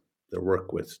society or their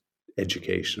work with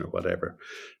education or whatever.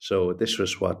 So this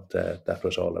was what that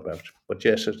was all about. But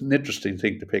yes, it's an interesting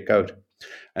thing to pick out.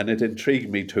 And it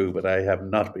intrigued me too, but I have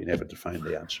not been able to find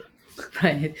the answer.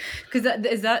 Right, because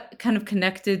is that kind of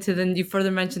connected to, then you further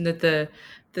mentioned that the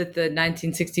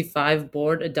 1965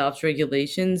 board adopts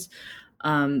regulations,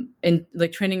 and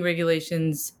like training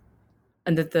regulations,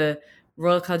 and that the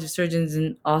Royal College of Surgeons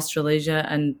in Australasia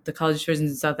and the College of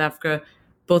Surgeons in South Africa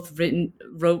both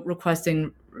wrote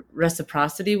requesting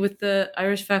reciprocity with the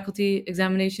Irish faculty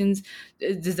examinations.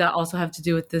 Does that also have to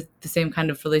do with the same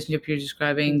kind of relationship you're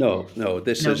describing? No.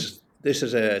 This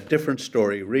is a different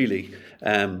story, really.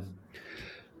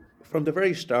 From the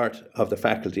very start of the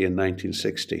faculty in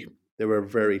 1960, there were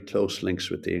very close links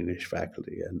with the English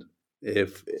faculty. And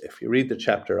if you read the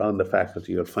chapter on the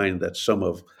faculty, you'll find that some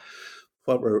of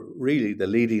what were really the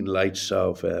leading lights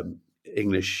of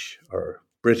English or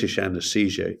British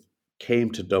anaesthesia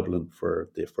came to Dublin for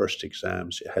the first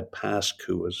exams. You had Pask,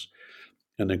 who was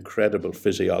an incredible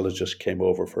physiologist, came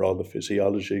over for all the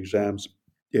physiology exams.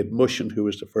 You had Mushin, who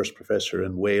was the first professor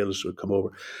in Wales, who would come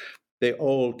over. They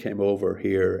all came over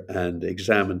here and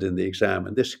examined in the exam.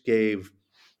 And this gave,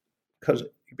 because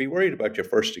you'd be worried about your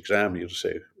first exam, you'd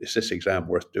say, is this exam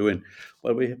worth doing?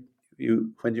 Well,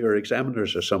 when your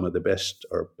examiners are some of the best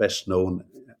or best known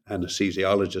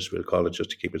anesthesiologists, we'll call it just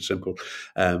to keep it simple,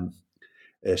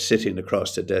 sitting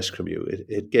across the desk from you,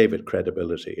 it gave it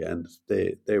credibility. And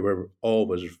they were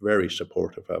always very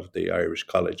supportive of the Irish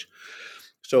College.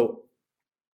 So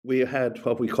we had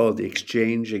what we call the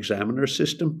exchange examiner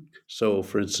system. So,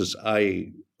 for instance,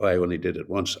 I only did it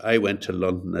once. I went to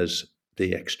London as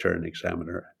the extern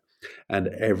examiner, and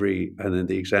in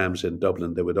the exams in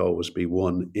Dublin, there would always be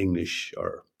one English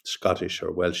or Scottish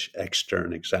or Welsh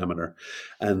extern examiner,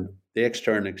 and the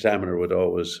extern examiner would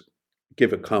always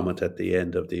give a comment at the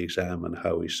end of the exam on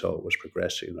how he saw it was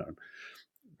progressing, or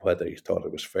whether he thought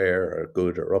it was fair or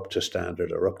good or up to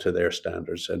standard or up to their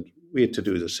standards. And we had to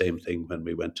do the same thing when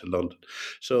we went to London.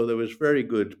 So there was very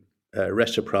good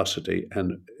reciprocity,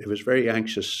 and it was very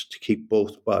anxious to keep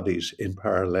both bodies in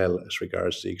parallel as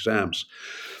regards the exams.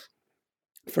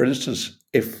 For instance,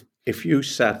 if you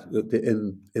sat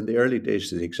in the early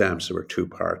days of the exams, there were two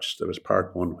parts. There was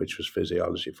part one, which was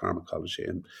physiology, pharmacology,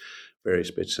 and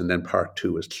various bits, and then part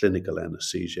two was clinical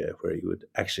anesthesia, where you would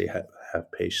actually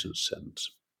have patients, and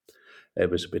it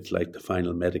was a bit like the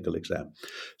final medical exam.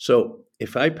 So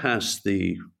if I passed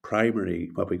the primary,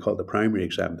 what we call the primary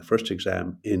exam, the first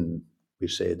exam in, we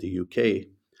say, the UK,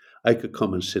 I could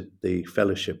come and sit the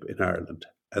fellowship in Ireland,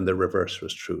 and the reverse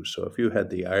was true. So if you had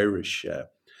the Irish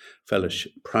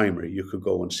fellowship primary, you could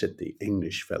go and sit the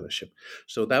English fellowship.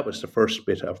 So that was the first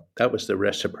that was the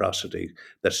reciprocity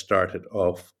that started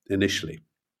off initially.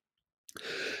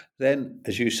 Then,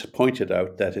 as you pointed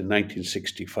out, that in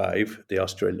 1965, the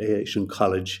Australasian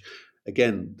College,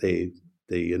 again, the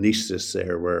anaesthetists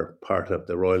there were part of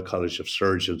the Royal College of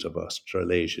Surgeons of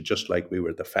Australasia, just like we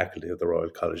were the faculty of the Royal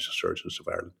College of Surgeons of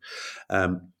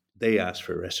Ireland. They asked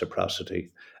for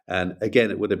reciprocity. And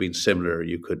again, it would have been similar.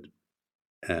 You could,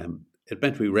 it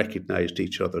meant we recognised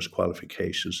each other's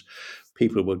qualifications.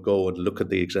 People would go and look at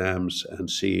the exams and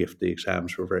see if the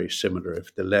exams were very similar,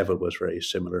 if the level was very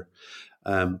similar.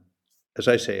 As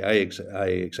I say, I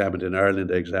examined in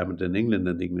Ireland, I examined in England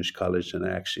in the English College, and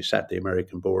I actually sat the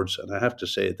American boards. And I have to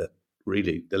say that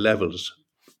really the levels,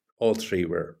 all three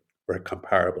were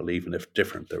comparable, even if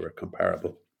different, they were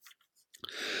comparable.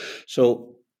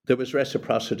 So there was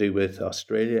reciprocity with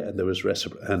Australia, and there was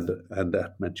and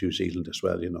that meant New Zealand as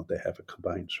well. You know, they have a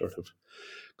combined sort of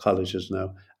colleges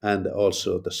now, and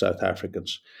also the South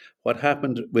Africans. What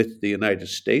happened with the United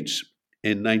States?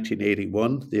 In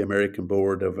 1981, the American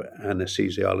Board of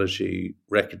Anesthesiology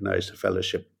recognized the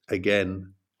fellowship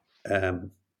again.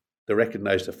 They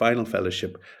recognized the final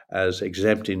fellowship as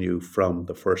exempting you from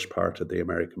the first part of the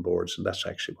American boards. And that's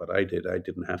actually what I did. I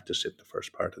didn't have to sit the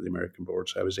first part of the American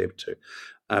boards. I was able to,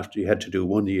 after you had to do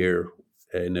 1 year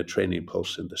in a training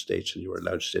post in the States, and you were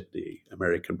allowed to sit the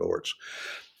American boards.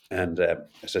 And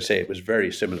as I say, it was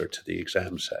very similar to the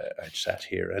exams I'd sat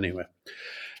here anyway.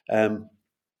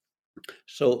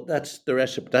 So that's the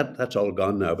that's all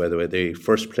gone now, by the way. The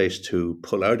first place to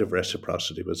pull out of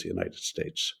reciprocity was the United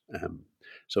States.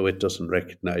 So it doesn't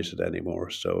recognize it anymore.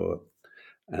 So,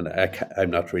 and I'm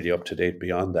not really up to date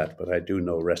beyond that, but I do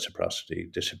know reciprocity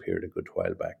disappeared a good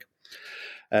while back.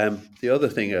 The other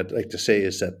thing I'd like to say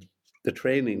is that the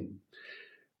training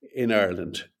in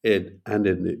Ireland and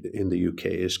in the UK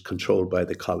is controlled by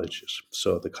the colleges.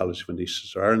 So the College of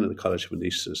Anaesthetists of Ireland and the College of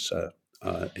Anaesthetists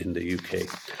in the UK.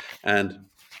 And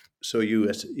so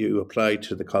you apply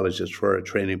to the colleges for a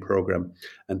training program,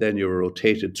 and then you're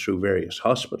rotated through various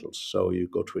hospitals. So you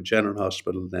go to a general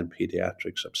hospital, then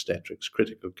pediatrics, obstetrics,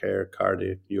 critical care,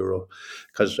 cardiac, neuro.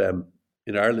 Because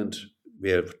in Ireland, we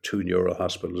have 2 neuro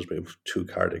hospitals, we have 2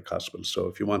 cardiac hospitals. So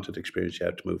if you wanted experience, you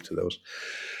had to move to those.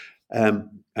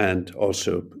 And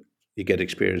also you get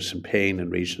experience in pain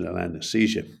and regional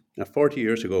anaesthesia. Now, 40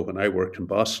 years ago, when I worked in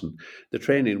Boston, the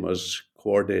training was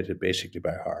coordinated basically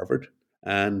by Harvard,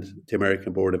 and the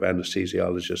American Board of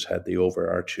Anesthesiologists had the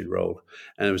overarching role.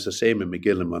 And it was the same in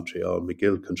McGill in Montreal.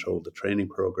 McGill controlled the training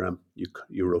program.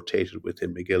 You rotated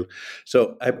within McGill.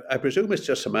 So I presume it's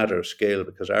just a matter of scale,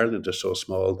 because Ireland is so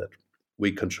small that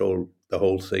we control the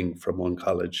whole thing from one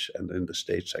college. And in the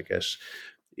States, I guess,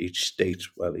 each state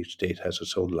has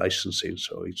its own licensing,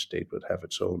 so each state would have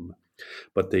its own.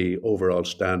 But the overall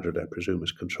standard, I presume,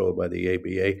 is controlled by the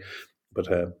ABA.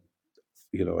 But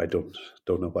I don't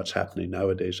know what's happening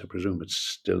nowadays. I presume it's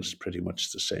still pretty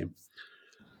much the same.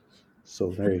 So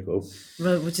there you go.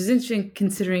 Well, which is interesting,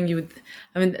 considering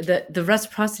the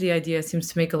reciprocity idea seems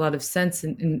to make a lot of sense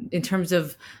in terms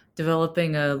of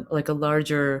developing a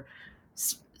larger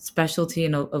specialty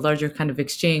and a larger kind of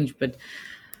exchange, but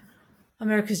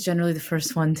America's generally the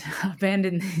first one to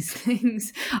abandon these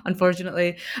things,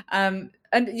 unfortunately.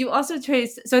 And you also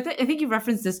trace, so I think you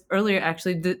referenced this earlier,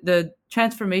 actually, the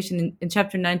transformation in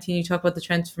chapter 19. You talk about the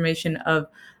transformation of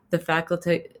the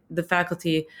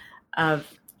faculty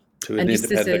of to an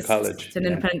independent college. To an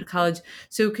independent college.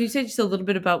 So can you say just a little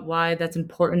bit about why that's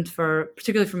important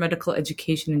particularly for medical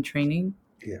education and training?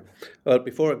 Yeah. Well,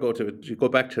 before I go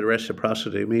back to the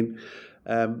reciprocity, I mean,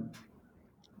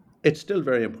 it's still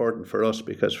very important for us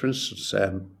because, for instance,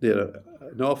 an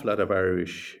awful lot of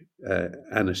Irish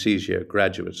anaesthesia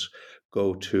graduates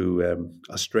go to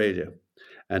Australia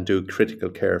and do critical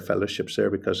care fellowships there,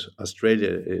 because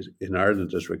Australia in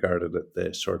Ireland is regarded as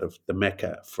the sort of the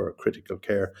mecca for critical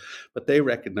care. But they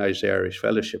recognise the Irish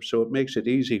fellowship, so it makes it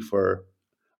easy for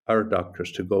our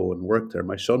doctors to go and work there.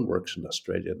 My son works in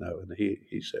Australia now, and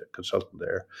he's a consultant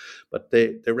there. But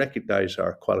they recognise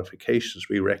our qualifications.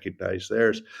 We recognise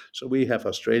theirs. So we have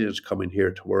Australians coming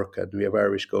here to work, and we have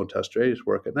Irish going to Australia to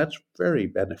work, and that's very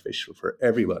beneficial for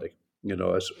everybody. You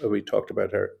know, as we talked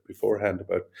about beforehand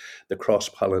about the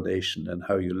cross-pollination and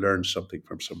how you learn something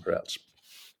from somewhere else.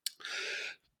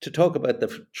 To talk about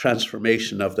the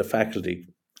transformation of the faculty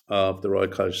of the Royal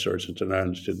College of Surgeons in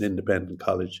Ireland to an independent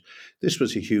college, this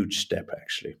was a huge step,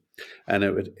 actually. And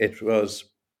it was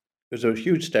a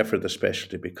huge step for the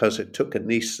specialty because it took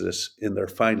anaesthetists in their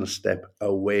final step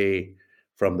away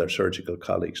from their surgical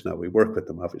colleagues. Now, we work with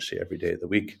them, obviously, every day of the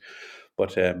week,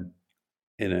 but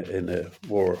in a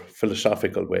more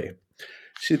philosophical way.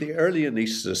 See, the early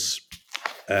anaesthetists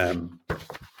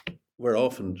were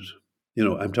often,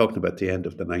 I'm talking about the end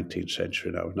of the 19th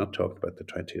century now, I'm not talking about the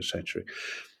 20th century.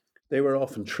 They were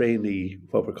often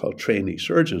what were called trainee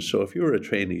surgeons. So if you were a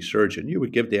trainee surgeon, you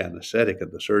would give the anesthetic,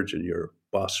 and the surgeon, your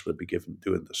boss, would be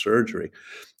doing the surgery.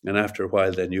 And after a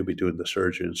while, then you'd be doing the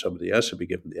surgery and somebody else would be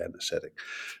given the anesthetic.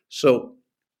 So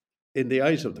in the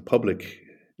eyes of the public,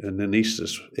 an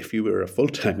anaesthetist, if you were a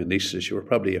full-time anaesthetist, you were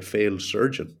probably a failed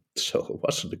surgeon. So it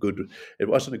wasn't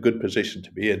a good position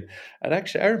to be in. And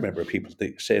actually, I remember people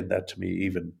saying that to me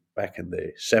even back in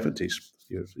the 70s.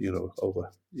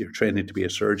 You're training to be a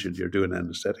surgeon, you're doing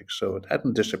anesthetics. So it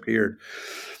hadn't disappeared.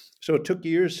 So it took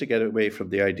years to get away from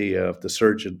the idea of the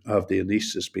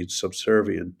anaesthetist being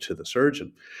subservient to the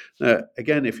surgeon. Now,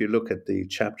 again, if you look at the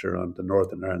chapter on the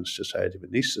Northern Ireland Society of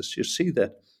Anaesthetists, you see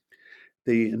that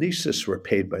the anaesthetists were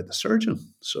paid by the surgeon.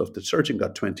 So if the surgeon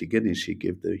got 20 guineas, he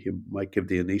might give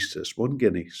the anaesthetist 1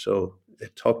 guinea. So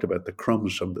it talked about the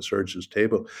crumbs from the surgeon's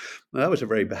table. Now, that was a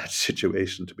very bad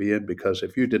situation to be in, because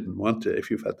if you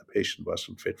felt the patient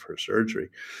wasn't fit for surgery,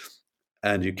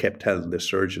 and you kept telling the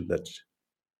surgeon that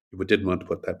you didn't want to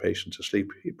put that patient to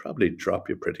sleep, he'd probably drop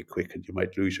you pretty quick and you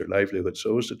might lose your livelihood.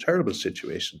 So it was a terrible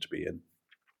situation to be in.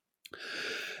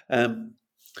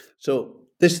 So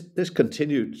this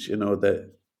continued,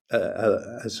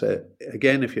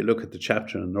 again, if you look at the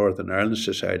chapter on Northern Ireland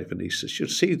Society of Anaesthetists, you'll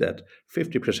see that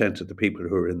 50% of the people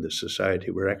who were in the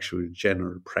society were actually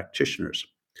general practitioners.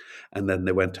 And then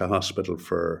they went to hospital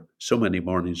for so many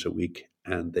mornings a week,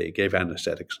 and they gave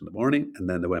anesthetics in the morning, and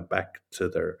then they went back to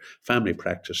their family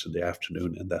practice in the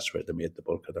afternoon, and that's where they made the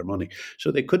bulk of their money.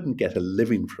 So they couldn't get a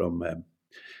living from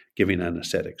giving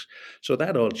anesthetics. So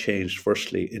that all changed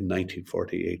firstly in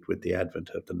 1948 with the advent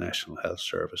of the National Health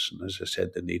Service. And as I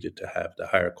said, they needed to have the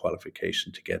higher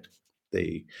qualification to get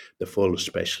the full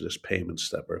specialist payments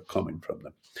that were coming from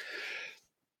them.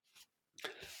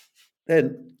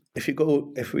 Then if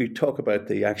we talk about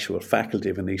the actual faculty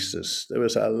of anaesthetists, there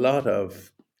was a lot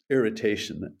of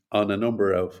irritation on a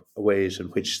number of ways in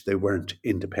which they weren't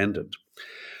independent.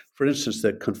 For instance,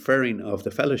 the conferring of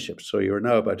the fellowship. So you are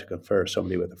now about to confer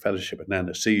somebody with a fellowship in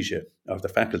anaesthesia of the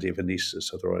Faculty of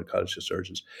Anaesthetists of the Royal College of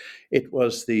Surgeons. It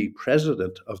was the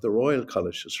president of the Royal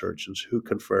College of Surgeons who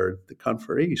conferred the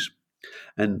conferees.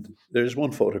 And there's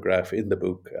one photograph in the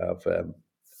book of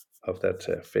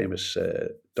that famous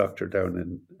doctor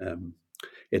down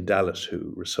in Dallas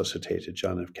who resuscitated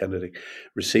John F. Kennedy,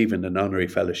 receiving an honorary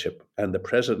fellowship. And the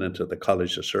president of the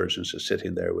College of Surgeons is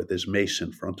sitting there with his mace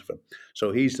in front of him.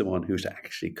 So he's the one who's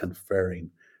actually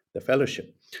conferring the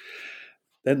fellowship.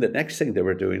 Then the next thing they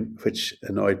were doing, which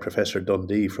annoyed Professor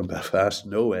Dundee from Belfast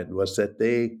no end, was that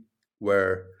they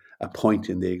were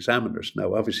appointing the examiners.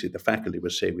 Now, obviously, the faculty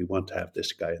would say, we want to have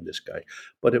this guy and this guy.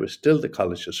 But it was still the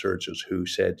College of Surgeons who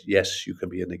said, yes, you can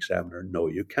be an examiner. No,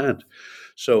 you can't.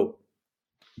 So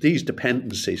these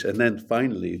dependencies, and then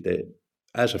finally,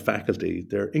 as a faculty,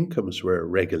 their incomes were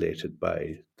regulated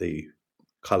by the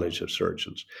College of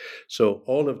Surgeons. So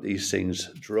all of these things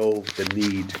drove the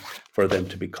need for them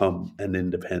to become an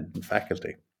independent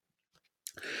faculty.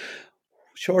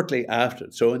 Shortly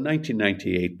after, so in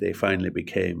 1998, they finally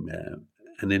became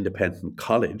an independent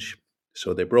college.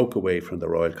 So they broke away from the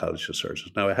Royal College of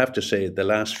Surgeons. Now, I have to say, the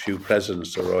last few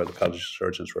presidents of the Royal College of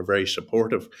Surgeons were very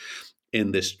supportive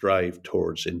in this drive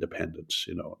towards independence,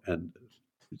 and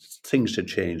things had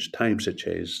changed, times had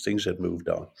changed, things had moved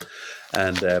on.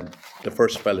 And the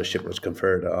first fellowship was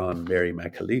conferred on Mary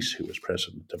McAleese, who was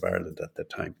President of Ireland at the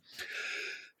time.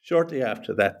 Shortly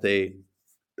after that, the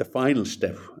final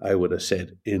step, I would have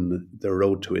said, in the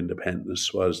road to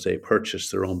independence was they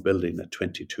purchased their own building at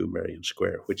 22 Merrion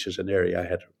Square, which is an area I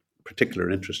had particular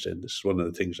interest in. This is one of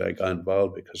the things I got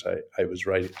involved because I was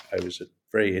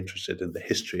very interested in the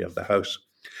history of the house.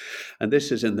 And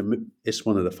this is it's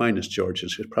one of the finest Georgian,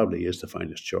 it probably is the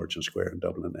finest Georgian Square in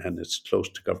Dublin, and it's close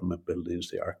to government buildings,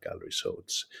 the art gallery. So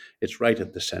it's right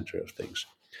at the centre of things.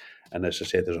 And as I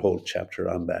say, there's a whole chapter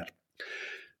on that.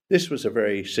 This was a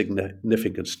very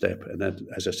significant step. And then,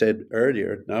 as I said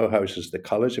earlier, it now houses the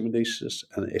College of Anaesthetists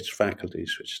and its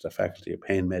faculties, which is the Faculty of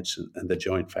Pain Medicine and the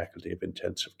Joint Faculty of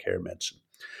Intensive Care Medicine.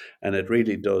 And it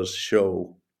really does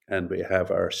show, and we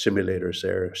have our simulators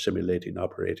there, simulating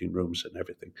operating rooms and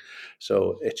everything.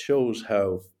 So it shows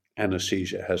how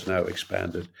anaesthesia has now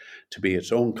expanded to be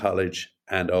its own college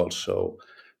and also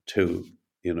to,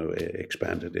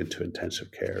 expanded into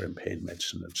intensive care and pain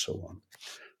medicine and so on.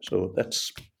 So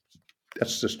that's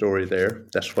that's the story there.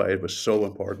 That's why it was so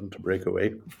important to break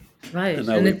away. Right. And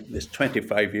now it's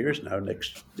 25 years now.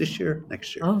 Next year.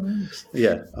 Oh, right.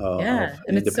 Yeah, Yeah, of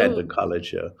and it's so independent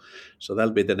college. So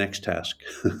that'll be the next task.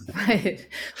 right.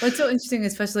 Well, it's so interesting,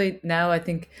 especially now. I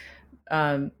think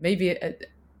maybe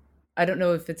I don't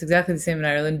know if it's exactly the same in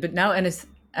Ireland, but now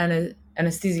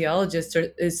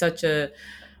anesthesiologist is such a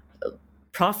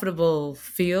profitable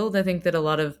field. I think that a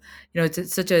lot of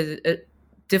it's such a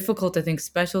difficult, I think,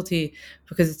 specialty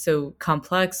because it's so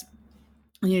complex.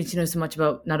 You need to know so much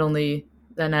about not only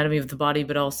the anatomy of the body,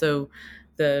 but also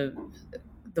the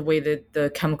the way that the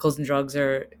chemicals and drugs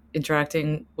are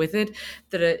interacting with it.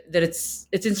 That it's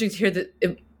interesting to hear that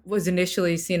it was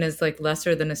initially seen as like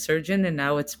lesser than a surgeon, and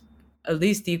now it's at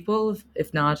least equal,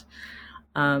 if not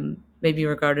maybe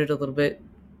regarded a little bit.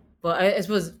 Well, I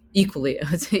suppose equally.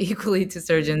 I would say equally to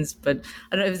surgeons, but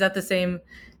I don't know. Is that the same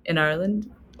in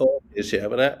Ireland? Oh, yes, yeah.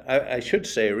 But I should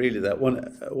say really that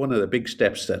one of the big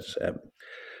steps that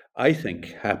I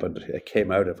think happened,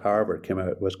 came out of Harvard,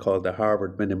 was called the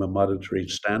Harvard Minimum Monitoring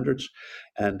Standards.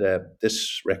 And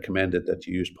this recommended that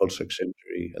you use pulse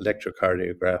oximetry,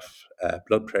 electrocardiograph,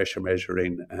 blood pressure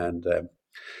measuring, and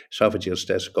esophageal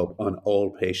stethoscope on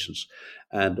all patients.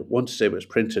 And once it was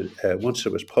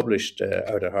published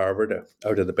out of Harvard,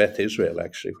 out of the Beth Israel,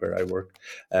 actually, where I worked,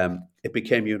 it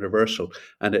became universal.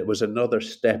 And it was another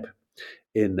step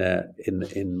in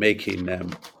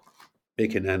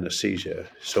making anesthesia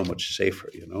so much safer,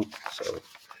 So,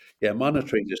 yeah,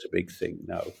 monitoring is a big thing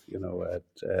now.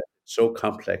 So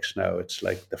complex now. It's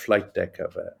like the flight deck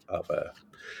of a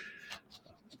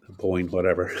Boeing,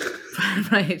 whatever.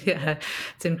 Right. Yeah.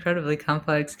 It's incredibly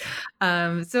complex.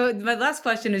 So my last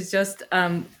question is just,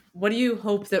 what do you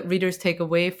hope that readers take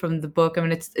away from the book? I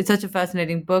mean, it's such a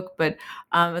fascinating book, but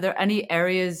are there any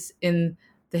areas in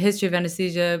the history of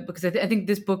anesthesia? Because I think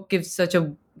this book gives such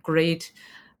a great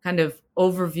kind of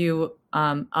overview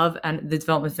of the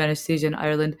development of anesthesia in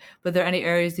Ireland. But are there any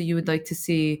areas that you would like to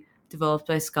see developed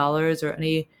by scholars, or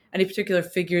any particular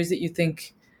figures that you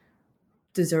think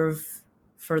deserve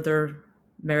further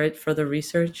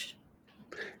research?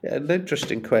 Yeah, an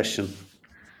interesting question.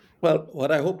 Well,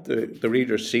 what I hope the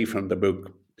readers see from the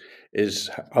book is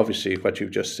obviously what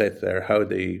you've just said there, how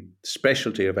the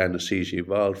specialty of anesthesia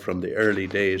evolved from the early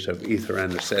days of ether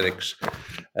anesthetics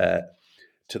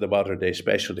to the modern day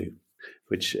specialty,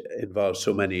 which involves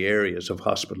so many areas of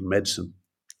hospital medicine.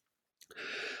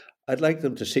 I'd like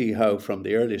them to see how from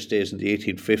the earliest days in the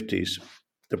 1850s,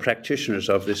 the practitioners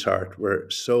of this art were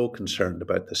so concerned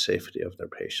about the safety of their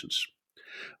patients,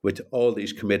 with all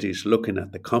these committees looking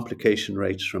at the complication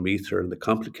rates from ether and the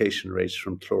complication rates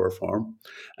from chloroform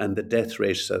and the death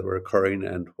rates that were occurring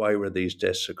and why were these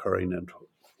deaths occurring and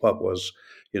what was,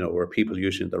 were people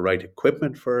using the right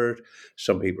equipment for it?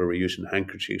 Some people were using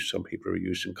handkerchiefs, some people were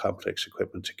using complex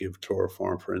equipment to give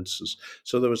chloroform, for instance.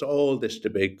 So there was all this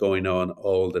debate going on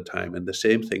all the time. And the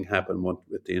same thing happened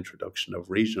with the introduction of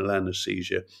regional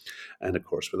anesthesia and, of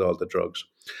course, with all the drugs.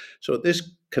 So this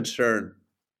concern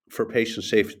for patient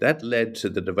safety, that led to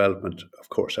the development, of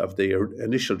course, of the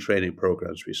initial training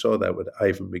programs. We saw that with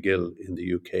Ivan McGill in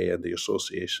the UK and the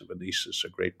Association of Anaesthetists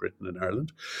of Great Britain and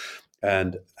Ireland,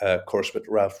 and of course with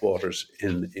Ralph Waters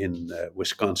in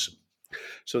Wisconsin.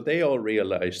 So they all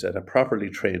realized that a properly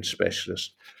trained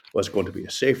specialist was going to be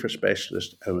a safer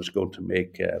specialist and was going to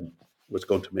make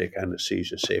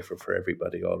anesthesia safer for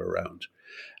everybody all around.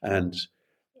 And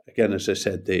again, as I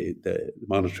said, the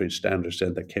monitoring standards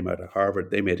then that came out of Harvard,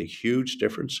 they made a huge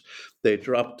difference. They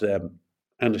dropped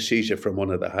anesthesia from one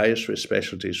of the highest risk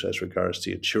specialties as regards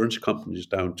the insurance companies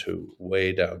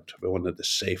way down to one of the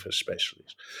safest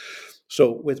specialties.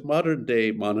 So with modern day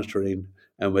monitoring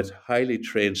and with highly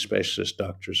trained specialist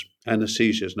doctors,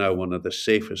 anesthesia is now one of the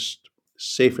safest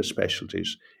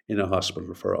specialties in a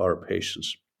hospital for our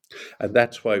patients. And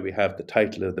that's why we have the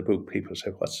title of the book. People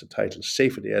say, what's the title?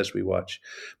 Safety as we watch,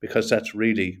 because that's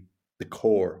really the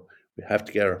core. We have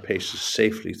to get our patients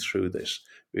safely through this.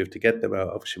 We have to get them out.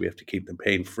 Obviously, we have to keep them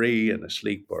pain-free and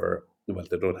asleep, or, well,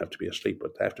 they don't have to be asleep,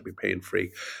 but they have to be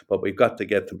pain-free. But we've got to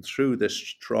get them through this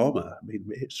trauma. I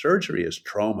mean, surgery is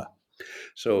trauma.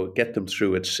 So get them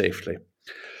through it safely.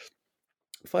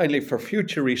 Finally, for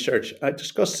future research, I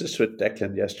discussed this with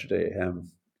Declan yesterday.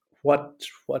 What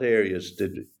areas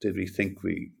did we think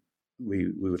we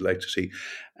would like to see?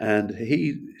 And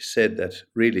he said that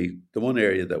really the one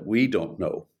area that we don't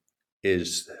know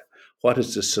is what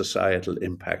is the societal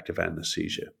impact of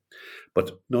anesthesia.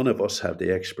 But none of us have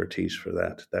the expertise for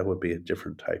that. That would be a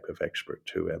different type of expert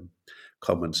to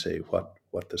come and say what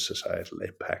the societal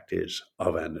impact is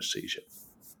of anesthesia.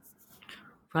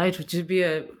 Right, which would be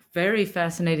a very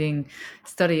fascinating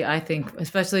study, I think.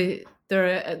 Especially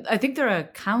I think there are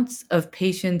accounts of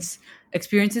patients'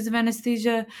 experiences of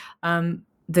anesthesia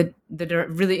that are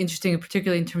really interesting,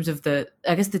 particularly in terms of the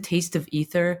taste of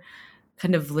ether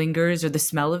kind of lingers, or the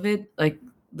smell of it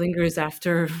lingers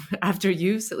after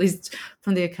use, at least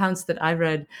from the accounts that I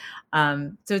read.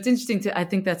 So it's interesting I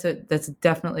think that's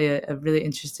definitely a really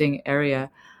interesting area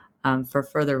for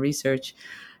further research.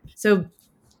 So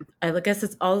I guess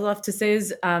that's all left to say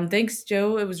is thanks,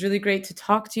 Joe. It was really great to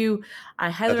talk to you.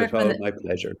 I highly recommend my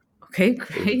pleasure. Okay,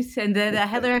 great. And then I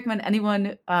highly recommend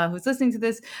anyone who's listening to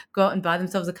this go out and buy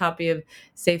themselves a copy of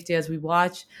Safety as We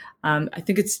Watch. I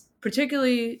think it's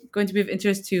particularly going to be of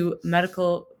interest to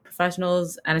medical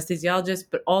professionals, anesthesiologists,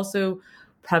 but also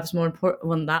perhaps more important,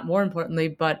 well, not more importantly,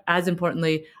 but as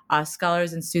importantly,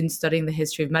 scholars and students studying the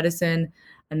history of medicine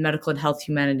and medical and health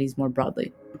humanities more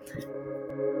broadly.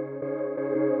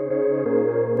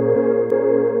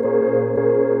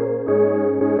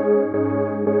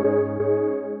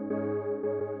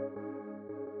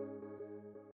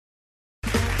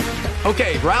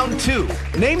 Okay, round two.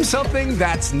 Name something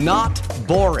that's not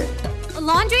boring. A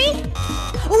laundry?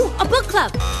 Ooh, a book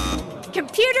club.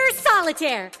 Computer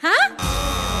solitaire, huh?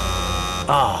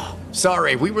 Ah,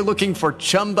 sorry, we were looking for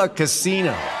Chumba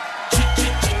Casino.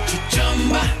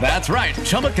 That's right,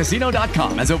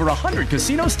 ChumbaCasino.com has over 100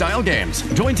 casino-style games.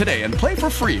 Join today and play for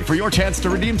free for your chance to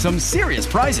redeem some serious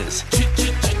prizes.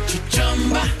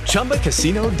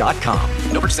 ChumbaCasino.com.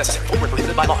 No purchase necessary. Void where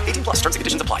prohibited by law. 18+ terms and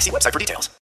conditions apply. See website for details.